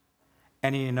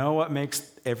 And you know what makes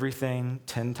everything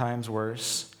 10 times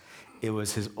worse? It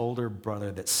was his older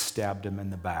brother that stabbed him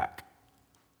in the back.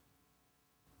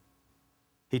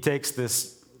 He takes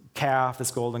this calf, this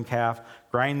golden calf,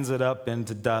 grinds it up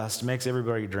into dust, makes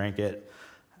everybody drink it.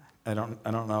 I don't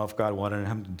know if God wanted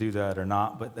him to do that or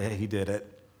not, but he did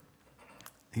it.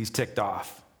 He's ticked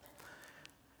off.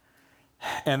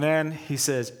 And then he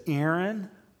says, Aaron,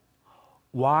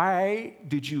 why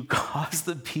did you cause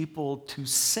the people to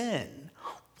sin?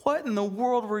 What in the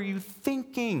world were you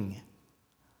thinking?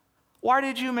 Why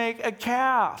did you make a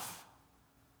calf?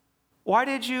 Why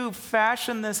did you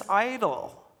fashion this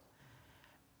idol?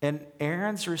 And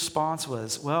Aaron's response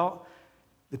was, well,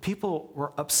 the people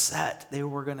were upset. They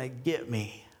were going to get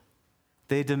me.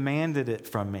 They demanded it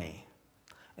from me.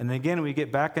 And again, we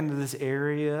get back into this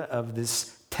area of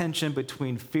this tension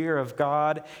between fear of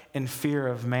God and fear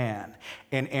of man.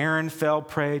 And Aaron fell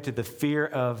prey to the fear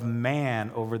of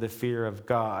man over the fear of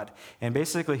God. And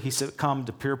basically, he succumbed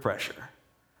to peer pressure.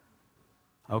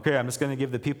 Okay, I'm just going to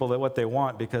give the people what they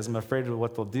want because I'm afraid of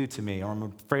what they'll do to me, or I'm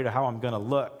afraid of how I'm going to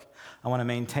look. I want to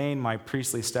maintain my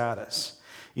priestly status.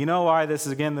 You know why this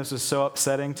is so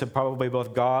upsetting to probably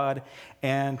both God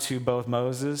and to both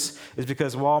Moses? Is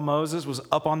because while Moses was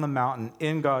up on the mountain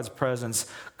in God's presence,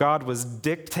 God was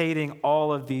dictating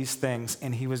all of these things,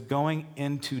 and he was going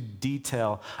into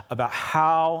detail about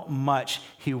how much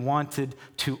he wanted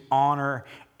to honor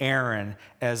Aaron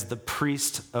as the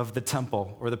priest of the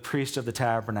temple or the priest of the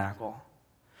tabernacle.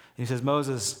 He says,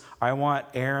 Moses, I want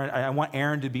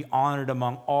Aaron to be honored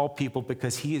among all people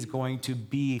because he is going to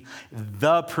be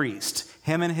the priest,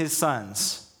 him and his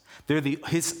sons.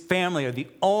 His family are the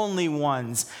only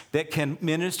ones that can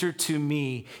minister to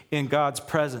me in God's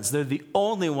presence. They're the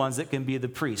only ones that can be the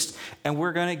priest. And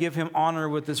we're going to give him honor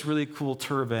with this really cool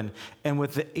turban and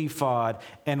with the ephod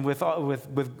and with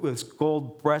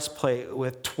gold breastplate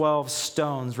with 12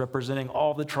 stones representing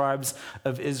all the tribes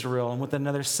of Israel and with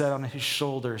another set on his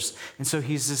shoulders. And so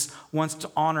he just wants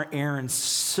to honor Aaron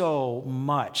so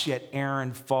much, yet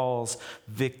Aaron falls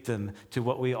victim to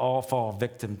what we all fall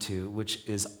victim to, which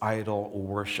is idol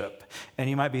worship. And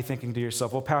you might be thinking to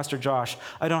yourself, well, Pastor Josh,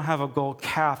 I don't have a gold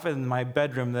calf in my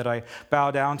bedroom that I bow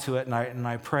down to at night and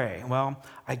I pray. Well,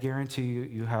 I guarantee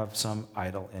you have some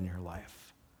idol in your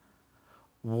life.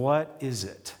 What is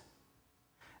it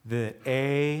that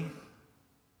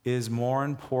is more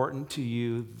important to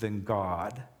you than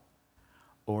God,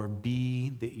 or B,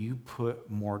 that you put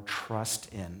more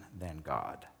trust in than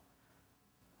God?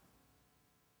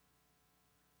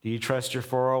 Do you trust your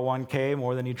 401k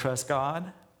more than you trust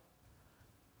God?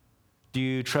 Do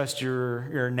you trust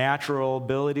your natural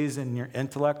abilities and your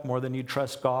intellect more than you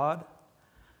trust God?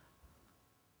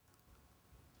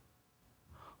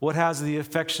 What has the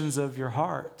affections of your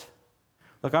heart?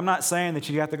 Look, I'm not saying that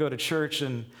you have to go to church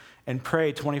and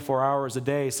pray 24 hours a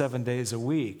day, 7 days a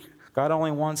week. God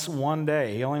only wants one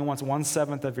day. He only wants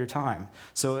 1/7 of your time.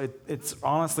 So it's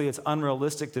honestly, it's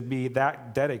unrealistic to be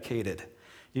that dedicated.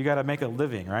 You got to make a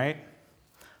living, right?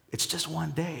 It's just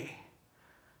one day.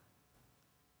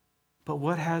 But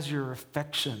what has your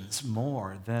affections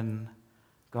more than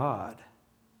God?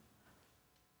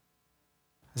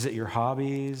 Is it your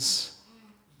hobbies?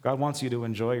 God wants you to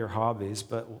enjoy your hobbies,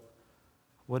 but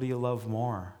what do you love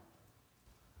more?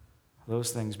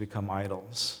 Those things become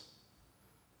idols.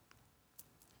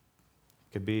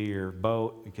 It could be your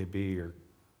boat, it could be your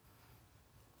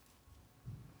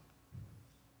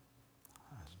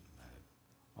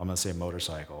I'm going to say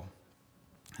motorcycle.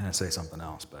 I'm going to say something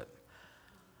else, but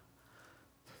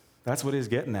that's what he's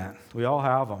getting at. We all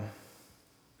have them.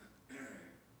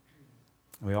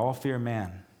 We all fear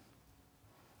man.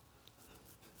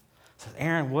 He says,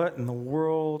 Aaron, what in the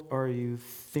world are you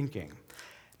thinking?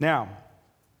 Now,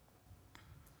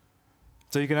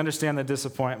 so you can understand the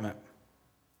disappointment.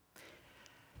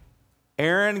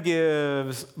 Aaron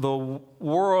gives the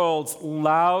world's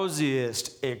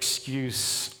lousiest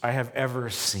excuse I have ever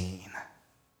seen.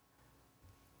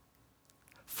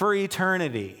 For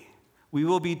eternity, we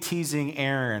will be teasing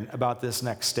Aaron about this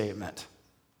next statement.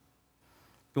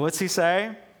 What's he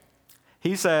say?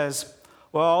 He says,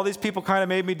 well, all these people kind of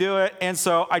made me do it, and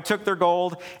so I took their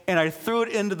gold and I threw it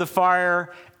into the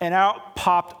fire, and out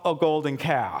popped a golden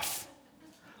calf.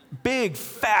 Big,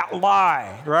 fat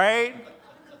lie, right?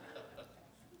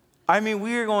 I mean,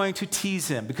 we are going to tease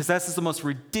him because that's the most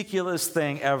ridiculous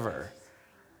thing ever.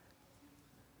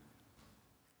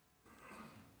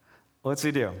 What's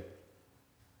he do?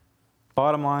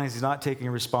 Bottom line is he's not taking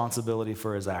responsibility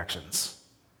for his actions.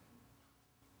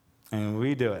 And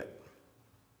we do it.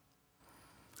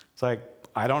 It's like,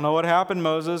 I don't know what happened,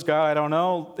 Moses. God, I don't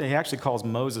know. He actually calls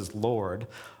Moses Lord.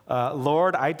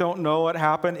 Lord, I don't know what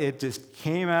happened. It just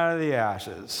came out of the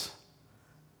ashes.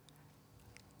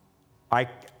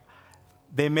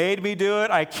 They made me do it.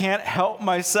 I can't help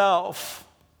myself.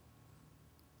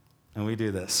 And we do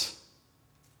this.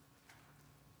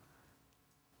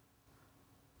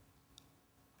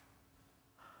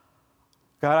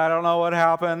 God, I don't know what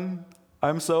happened.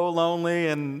 I'm so lonely,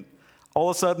 and all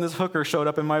of a sudden this hooker showed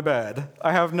up in my bed.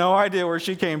 I have no idea where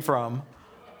she came from.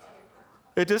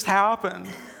 It just happened.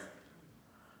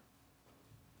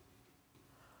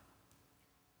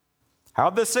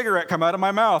 How'd this cigarette come out of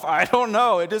my mouth? I don't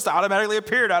know. It just automatically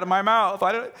appeared out of my mouth.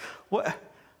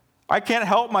 I can't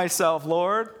help myself,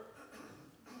 Lord.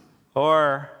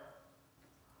 Or,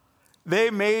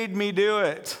 they made me do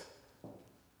it.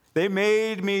 They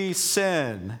made me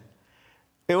sin.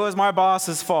 It was my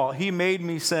boss's fault. He made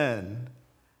me sin.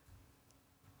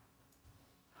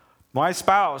 My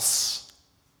spouse,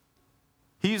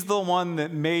 he's the one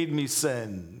that made me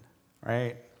sin,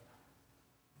 right?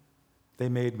 They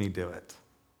made me do it.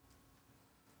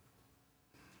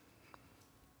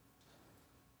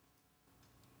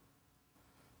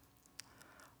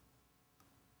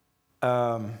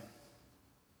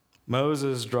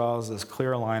 Moses draws this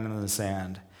clear line in the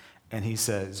sand, and he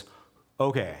says,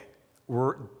 okay,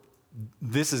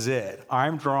 this is it.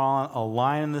 I'm drawing a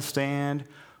line in the sand.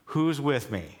 Who's with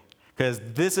me? Because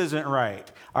this isn't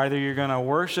right. Either you're going to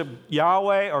worship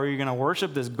Yahweh or you're going to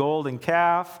worship this golden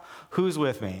calf. Who's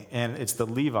with me? And it's the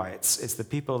Levites. It's the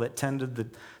people that tended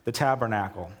the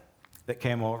tabernacle that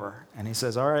came over. And he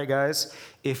says, all right, guys,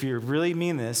 if you really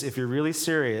mean this, if you're really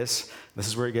serious, this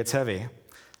is where it gets heavy,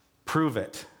 prove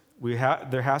it.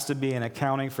 There has to be an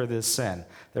accounting for this sin.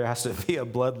 There has to be a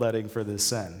bloodletting for this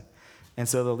sin. And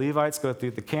so the Levites go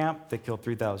through the camp. They kill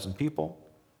 3,000 people.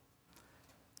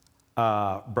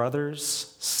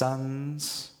 Brothers,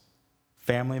 sons,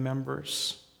 family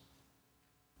members.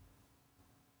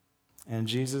 And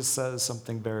Jesus says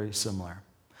something very similar.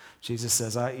 Jesus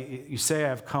says, you say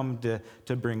I've come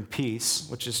to bring peace,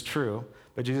 which is true.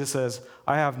 But Jesus says,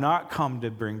 I have not come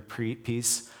to bring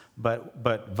peace,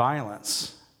 but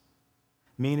violence.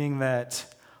 Meaning that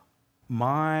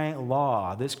my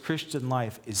law, this Christian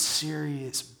life, is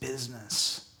serious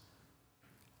business.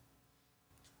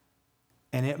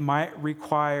 And it might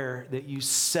require that you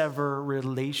sever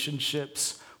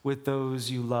relationships with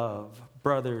those you love,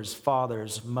 brothers,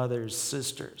 fathers, mothers,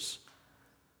 sisters.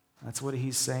 That's what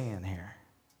he's saying here.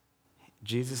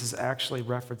 Jesus is actually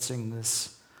referencing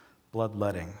this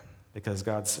bloodletting because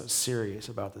God's so serious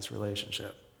about this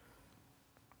relationship.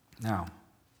 Now,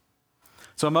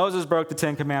 so Moses broke the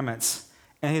 10 Commandments,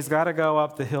 and he's got to go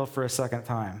up the hill for a second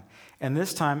time. And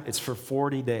this time, it's for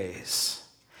 40 days.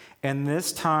 And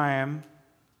this time,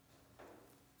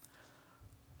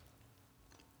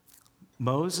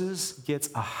 Moses gets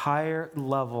a higher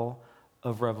level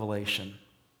of revelation.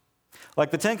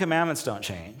 Like the 10 Commandments don't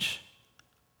change.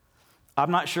 I'm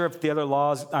not sure if the other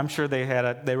laws, I'm sure they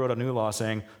wrote a new law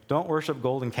saying, don't worship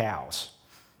golden cows.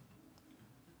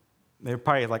 They're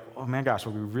probably like, oh man, gosh,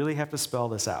 well, we really have to spell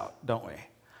this out, don't we?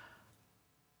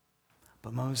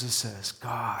 But Moses says,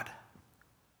 God,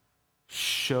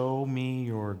 show me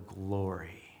your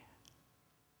glory.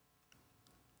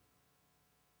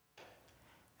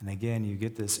 And again, you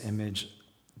get this image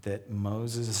that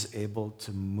Moses is able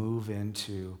to move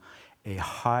into a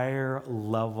higher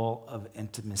level of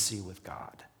intimacy with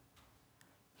God.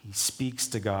 He speaks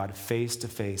to God face to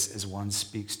face as one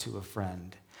speaks to a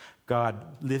friend.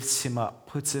 God lifts him up,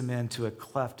 puts him into a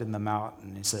cleft in the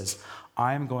mountain. He says,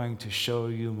 I'm going to show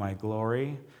you my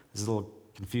glory. This is a little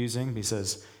confusing. But he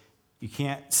says, you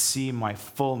can't see my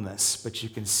fullness, but you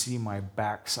can see my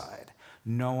backside.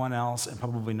 No one else, and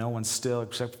probably no one still,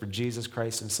 except for Jesus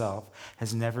Christ himself,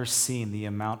 has never seen the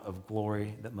amount of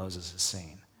glory that Moses has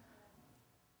seen.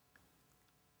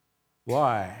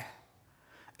 Why?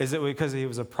 Is it because he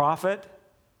was a prophet?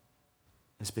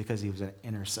 It's because he was an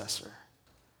intercessor.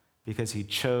 Because he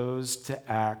chose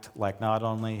to act like not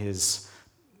only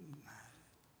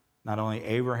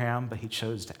Abraham, but he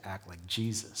chose to act like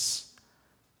Jesus.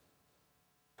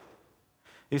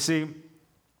 You see,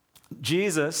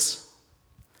 Jesus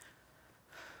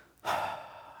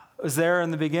was there in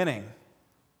the beginning.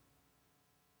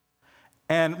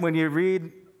 And when you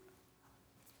read,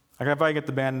 I got to get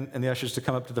the band and the ushers to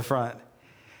come up to the front.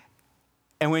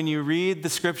 And when you read the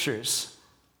scriptures,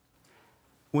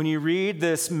 when you read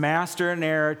this master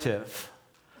narrative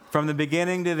from the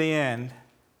beginning to the end,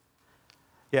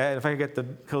 yeah, if I could get the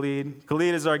Khalid.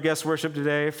 Khalid is our guest worship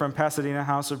today from Pasadena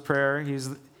House of Prayer. He's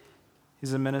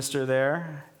a minister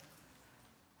there,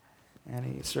 and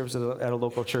he serves at a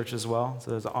local church as well.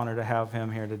 So it's an honor to have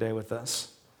him here today with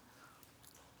us.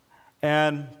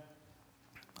 And,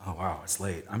 oh wow, it's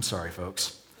late. I'm sorry,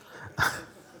 folks.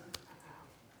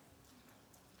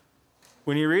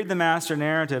 When you read the master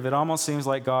narrative, it almost seems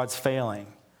like God's failing.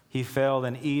 He failed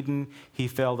in Eden. He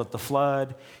failed at the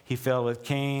flood. He failed with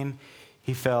Cain.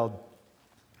 He failed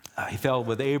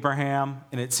with Abraham.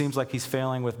 And it seems like he's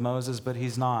failing with Moses, but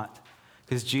he's not.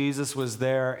 Because Jesus was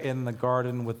there in the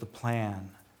garden with the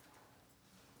plan.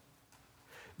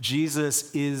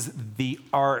 Jesus is the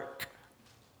ark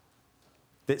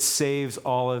that saves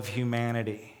all of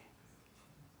humanity.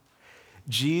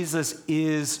 Jesus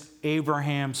is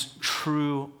Abraham's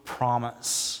true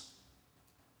promise.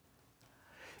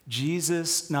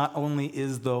 Jesus not only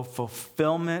is the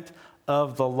fulfillment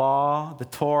of the law, the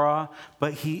Torah,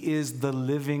 but he is the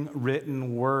living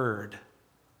written word.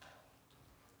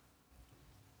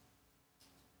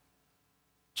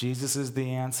 Jesus is the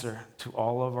answer to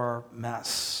all of our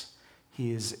mess.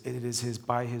 It is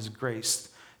by his grace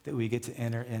that we get to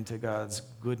enter into God's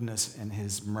goodness and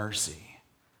his mercy,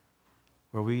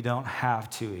 where we don't have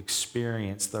to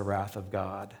experience the wrath of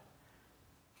God.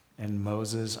 And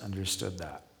Moses understood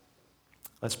that.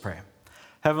 Let's pray.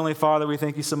 Heavenly Father, we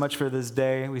thank you so much for this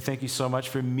day. We thank you so much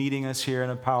for meeting us here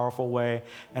in a powerful way.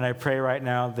 And I pray right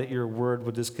now that your word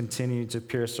will just continue to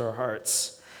pierce our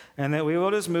hearts, and that we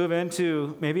will just move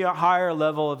into maybe a higher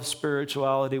level of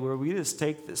spirituality where we just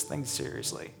take this thing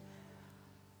seriously.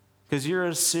 Because you're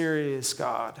a serious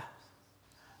God.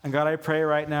 And God, I pray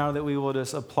right now that we will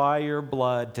just apply your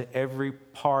blood to every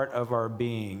part of our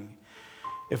being.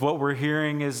 If what we're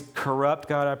hearing is corrupt,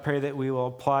 God, I pray that we will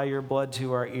apply your blood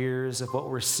to our ears. If what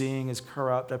we're seeing is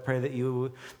corrupt, I pray that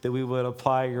we would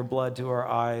apply your blood to our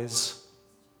eyes.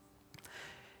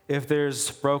 If there's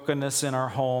brokenness in our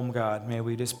home, God, may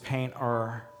we just paint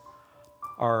our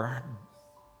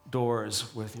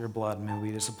doors with your blood. May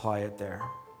we just apply it there.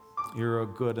 You're a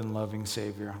good and loving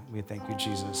Savior. We thank you,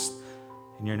 Jesus.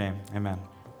 In your name, amen.